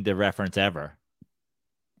favorite team to reference ever,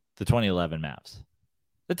 the 2011 Mavs.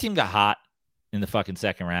 The team got hot in the fucking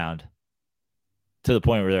second round to the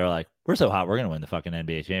point where they're like, we're so hot, we're going to win the fucking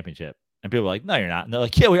NBA championship. And people are like, no, you're not. And they're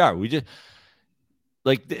like, yeah, we are. We just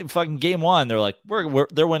like fucking game 1. They're like,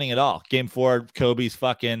 they're winning it all. Game 4, Kobe's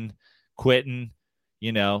fucking quitting,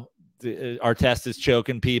 Artest is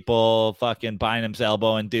choking people, fucking buying himself,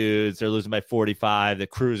 elbowing dudes. They're losing by 45. They're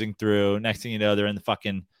cruising through. Next thing you know, they're in the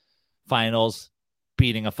fucking finals,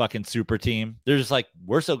 beating a fucking super team. They're just like,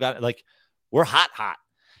 we're hot.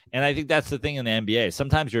 And I think that's the thing in the NBA.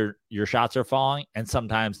 Sometimes your shots are falling and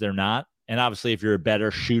sometimes they're not. And obviously if you're a better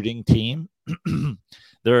shooting team,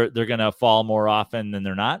 they're going to fall more often than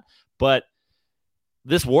they're not. But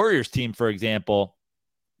this Warriors team, for example,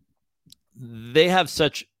 they have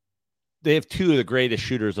 2 of the greatest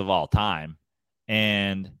shooters of all time.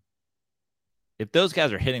 And if those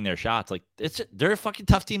guys are hitting their shots, like they're a fucking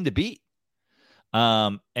tough team to beat.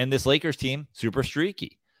 And this Lakers team, super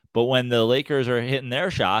streaky. But when the Lakers are hitting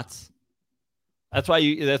their shots, that's why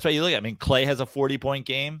you look at. I mean, Clay has a 40-point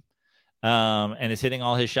game, and is hitting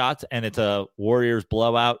all his shots, and it's a Warriors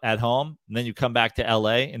blowout at home. And then you come back to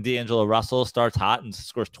LA, and D'Angelo Russell starts hot and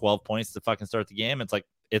scores 12 points to fucking start the game. It's like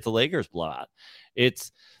it's a Lakers blowout.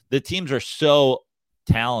 The teams are so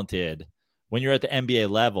talented when you're at the NBA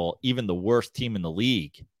level, even the worst team in the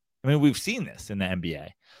league. I mean, we've seen this in the NBA.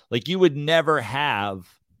 Like, you would never have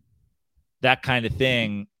that kind of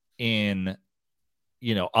thing in,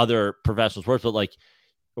 other professional sports, but like,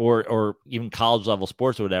 or even college level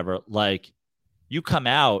sports or whatever. Like, you come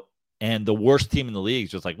out and the worst team in the league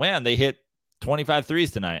is just like, man, they hit 25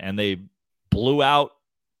 threes tonight and they blew out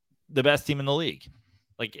the best team in the league.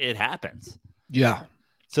 Like, it happens. Yeah.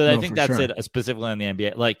 So I No, think for that's sure. it specifically on the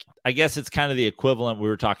NBA. Like, I guess it's kind of the equivalent. We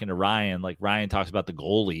were talking to Ryan. Like, Ryan talks about the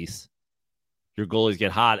goalies. Your goalies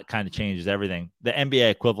get hot, it kind of changes everything. The NBA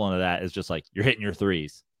equivalent of that is just like you're hitting your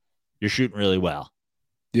threes. You're shooting really well.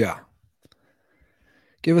 Yeah.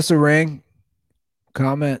 Give us a ring,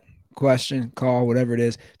 comment, question, call, whatever it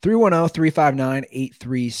is.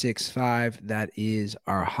 310-359-8365. That is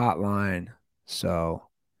our hotline. So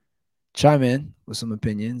chime in with some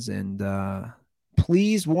opinions and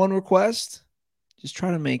please, one request, just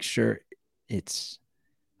try to make sure it's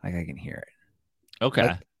like I can hear it.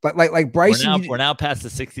 Okay. Like Bryson, we're now past the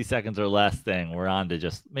 60 seconds or less thing. We're on to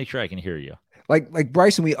just make sure I can hear you. Like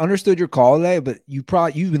Bryson, we understood your call today, but you've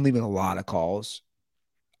been leaving a lot of calls.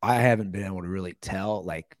 I haven't been able to really tell,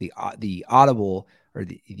 like the audible or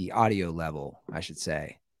the audio level, I should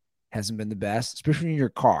say, hasn't been the best, especially in your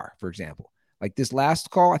car, for example. Like this last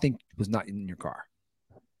call, I think was not in your car.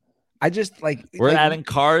 I just we're adding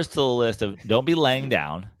cars to the list of don't be laying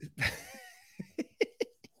down.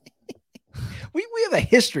 We have a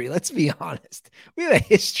history. Let's be honest. We have a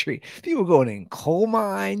history. People going in coal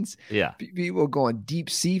mines. Yeah. People going deep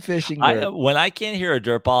sea fishing. When I can't hear a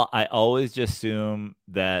dirt ball, I always just assume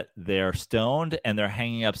that they're stoned and they're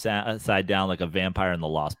hanging upside down like a vampire in the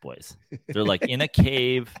Lost Boys. They're like in a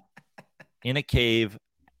cave,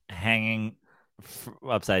 hanging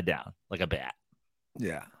upside down like a bat.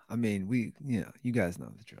 Yeah. I mean, you guys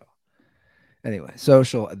know the drill. Anyway,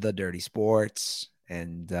 social, the dirty sports,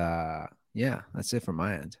 and yeah, that's it from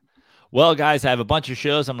my end. Well, guys, I have a bunch of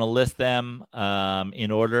shows. I'm going to list them in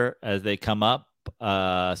order as they come up.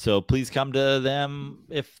 So please come to them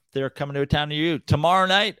if they're coming to a town near you. Tomorrow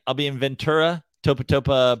night, I'll be in Ventura, Topa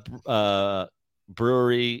Topa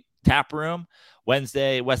Brewery Tap Room.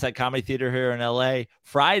 Wednesday, Westside Comedy Theater here in LA.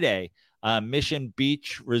 Friday, Mission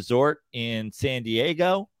Beach Resort in San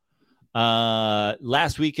Diego.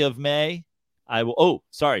 Last week of May,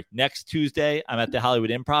 next Tuesday, I'm at the Hollywood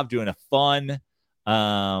Improv doing a fun,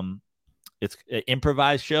 it's an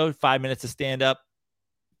improvised show, 5 minutes of stand-up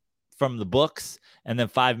from the books, and then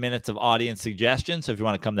 5 minutes of audience suggestions. So if you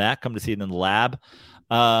want to come to see it in the lab.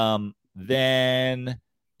 Then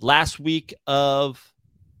last week of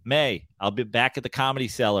May, I'll be back at the Comedy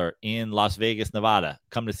Cellar in Las Vegas, Nevada.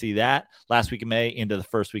 Come to see that. Last week of May into the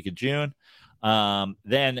first week of June.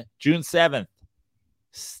 Then June 7th,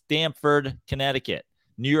 Stamford, Connecticut,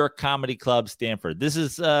 New York Comedy Club, Stamford. This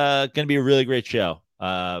is going to be a really great show.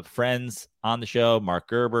 Friends on the show, Mark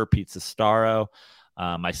Gerber, Pete Sestaro,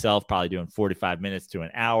 myself probably doing 45 minutes to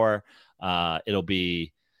an hour. It'll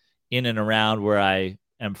be in and around where I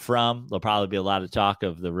am from. There'll probably be a lot of talk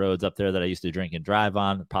of the roads up there that I used to drink and drive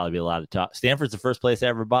on. There'll probably be a lot of talk. Stanford's the first place I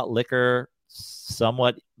ever bought liquor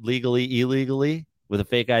somewhat legally, illegally with a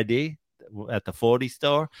fake ID. At the 40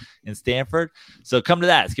 store in Stanford. So come to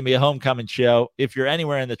that. It's going to be a homecoming show. If you're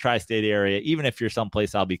anywhere in the tri-state area, even if you're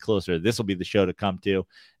someplace I'll be closer, this will be the show to come to.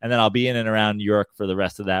 And then I'll be in and around New York for the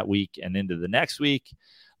rest of that week and into the next week.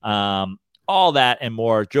 All that and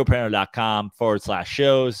more,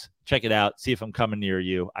 joeperno.com/shows. Check it out. See if I'm coming near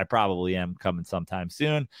you. I probably am coming sometime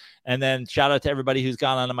soon. And then shout out to everybody who's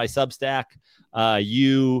gone onto my Substack.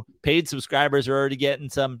 You paid subscribers are already getting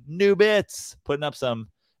some new bits, putting up some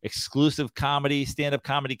exclusive comedy, stand-up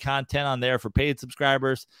comedy content on there for paid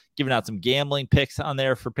subscribers, giving out some gambling picks on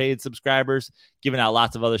there for paid subscribers, giving out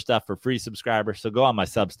lots of other stuff for free subscribers. So go on my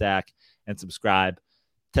Substack and subscribe,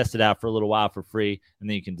 test it out for a little while for free, and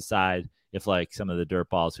then you can decide if, like some of the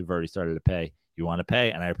dirtballs who've already started to pay, you want to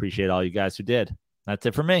pay. And I appreciate all you guys who did. That's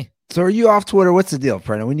it for me. So are you off Twitter? What's the deal,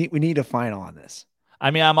 Brennan? We need a final on this. I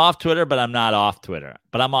mean, I'm off Twitter, but I'm not off Twitter.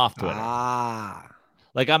 But I'm off Twitter.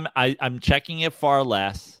 Like I'm checking it far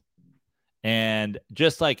less, and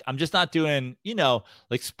just like I'm just not doing,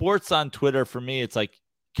 like sports on Twitter for me. It's like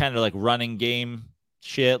kind of like running game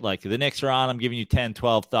shit. Like the Knicks are on, I'm giving you 10,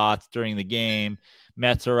 12 thoughts during the game.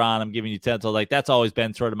 Mets are on, I'm giving you 10. So like that's always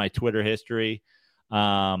been sort of my Twitter history.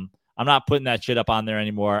 I'm not putting that shit up on there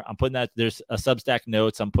anymore. I'm putting that, there's a Substack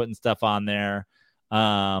notes. I'm putting stuff on there.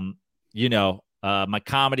 My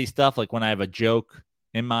comedy stuff, like when I have a joke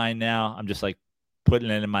in mind now, I'm just like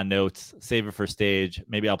putting it in my notes, save it for stage.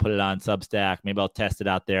 Maybe I'll put it on Substack. Maybe I'll test it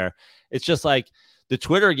out there. It's just like the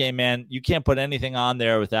Twitter game, man. You can't put anything on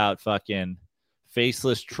there without fucking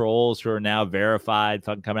faceless trolls who are now verified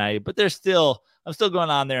fucking coming at you. But I'm still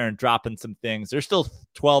going on there and dropping some things. There's still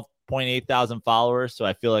 12.8 thousand followers. So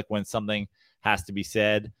I feel like when something has to be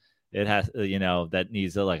said, it has, that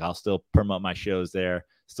needs to, like, I'll still promote my shows there,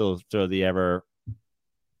 still throw the ever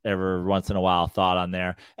once in a while thought on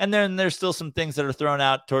there. And then there's still some things that are thrown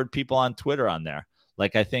out toward people on Twitter on there.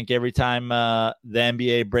 Like I think every time the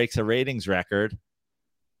NBA breaks a ratings record,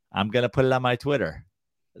 I'm going to put it on my Twitter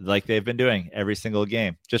like they've been doing every single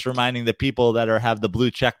game. Just reminding the people that have the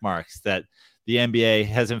blue check marks that the NBA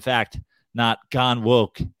has, in fact, not gone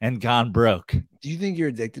woke and gone broke. Do you think you're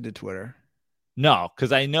addicted to Twitter? No,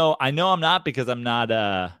 because I know I'm not, because I'm not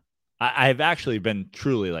I've actually been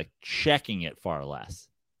truly like checking it far less.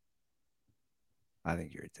 I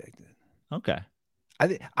think you're addicted. Okay.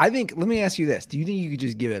 I think let me ask you this. Do you think you could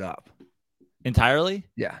just give it up? Entirely?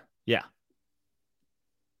 Yeah. Yeah.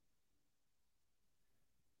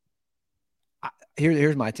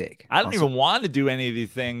 Here's my take. I don't even want to do any of these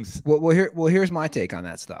things. Here's my take on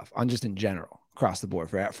that stuff. On just in general, across the board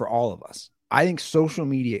for all of us. I think social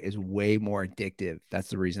media is way more addictive. That's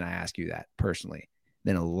the reason I ask you that personally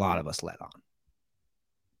than a lot of us let on.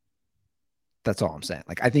 That's all I'm saying.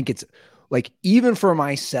 Like, I think it's like, even for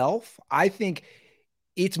myself, I think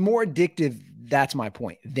it's more addictive. That's my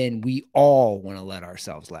point. Than we all want to let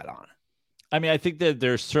ourselves let on. I mean, I think that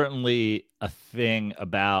there's certainly a thing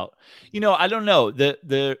about, I don't know.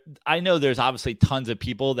 I know there's obviously tons of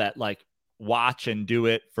people that like watch and do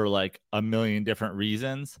it for like a million different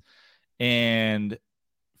reasons. And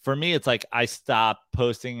for me, it's like I stopped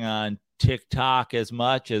posting on TikTok as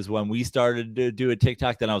much as when we started to do a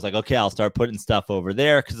TikTok. Then I was like, okay, I'll start putting stuff over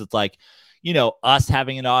there, because it's like, us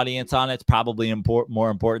having an audience on it's probably more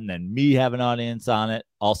important than me having an audience on it.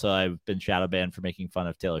 Also, I've been shadow banned for making fun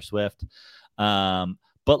of Taylor Swift. But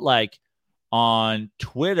like on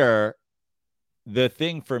Twitter, the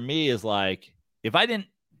thing for me is like, if I didn't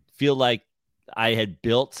feel like I had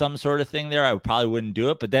built some sort of thing there, I probably wouldn't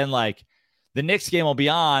do it. But then like the Knicks game will be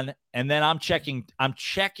on, and then I'm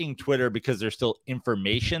checking Twitter because there's still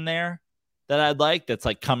information there that I'd like, that's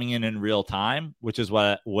like coming in real time, which is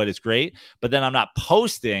what is great. But then I'm not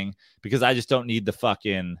posting because I just don't need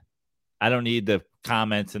I don't need the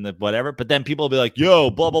comments and the whatever. But then people will be like,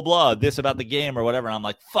 yo, blah, blah, blah, this about the game or whatever. And I'm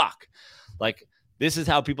like, fuck, like, this is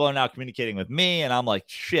how people are now communicating with me. And I'm like,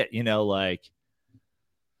 shit, like,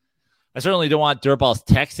 I certainly don't want dirtballs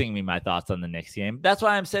texting me my thoughts on the Knicks game. That's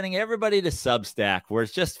why I'm sending everybody to Substack, where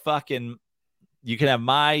it's just fucking, you can have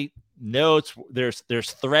my notes.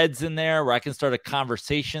 There's threads in there where I can start a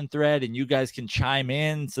conversation thread and you guys can chime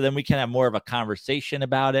in. So then we can have more of a conversation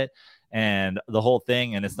about it and the whole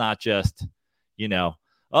thing. And it's not just,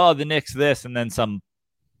 oh, the Knicks this, and then some,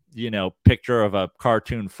 picture of a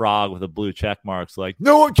cartoon frog with a blue check marks. Like,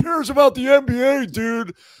 no one cares about the NBA,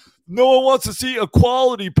 dude. No one wants to see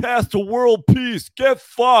equality path to world peace. Get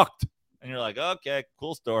fucked. And you're like, okay,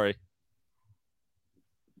 cool story.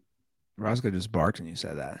 Roscoe just barked when you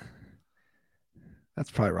said that. That's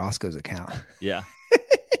probably Roscoe's account. Yeah.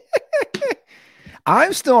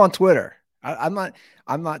 I'm still on Twitter. I'm not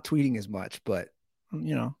tweeting as much, but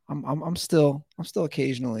I'm still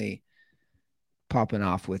occasionally popping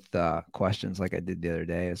off with questions like I did the other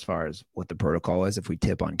day as far as what the protocol is if we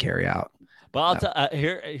tip on carry out. But I'll tell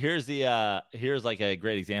here's like a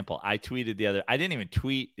great example. I didn't even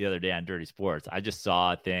tweet the other day on Dirty Sports. I just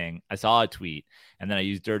saw a thing. I saw a tweet, and then I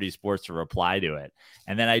used Dirty Sports to reply to it.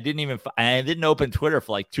 And then I didn't open Twitter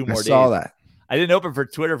for like 2 more days. I saw that. I didn't open for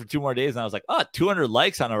Twitter for 2 more days, and I was like, 200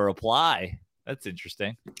 likes on a reply. That's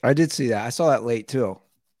interesting. I did see that. I saw that late too.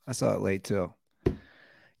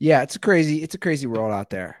 Yeah, it's a crazy world out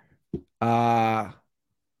there.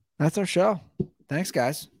 That's our show. Thanks,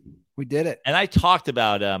 guys. We did it. And I talked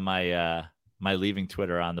about my leaving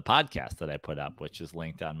Twitter on the podcast that I put up, which is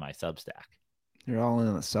linked on my Substack. You're all in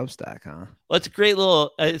on the Substack, huh? Well, it's a great little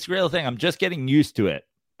thing. I'm just getting used to it,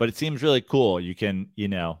 but it seems really cool. You can,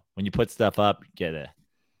 when you put stuff up, get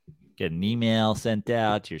an email sent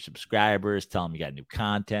out to your subscribers, tell them you got new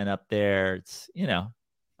content up there. It's,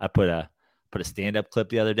 I put a stand-up clip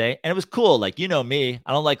the other day, and it was cool. Like, me,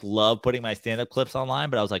 I don't love putting my stand-up clips online,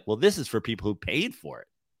 but I was like, well, this is for people who paid for it.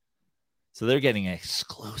 So they're getting an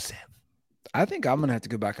exclusive. I think I'm gonna have to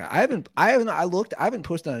go back. I haven't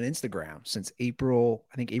posted on Instagram since April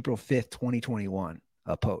 5th, 2021.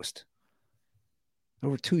 A post.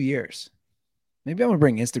 Over 2 years. Maybe I'm gonna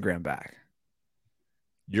bring Instagram back.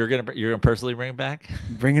 You're gonna personally bring it back?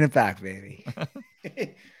 Bringing it back, baby.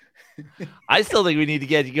 I still think we need to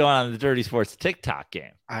get you going on the Dirty Sports TikTok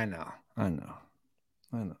game. I know.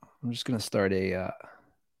 I'm just gonna start a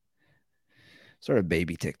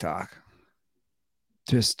baby TikTok.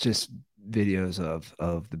 Just videos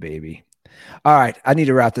of the baby. All right, I need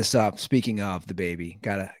to wrap this up. Speaking of the baby,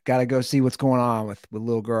 gotta go see what's going on with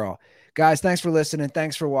little girl. Guys, thanks for listening.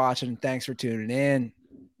 Thanks for watching. Thanks for tuning in.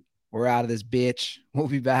 We're out of this bitch. We'll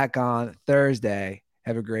be back on Thursday.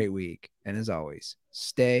 Have a great week. And as always,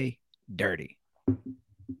 stay dirty.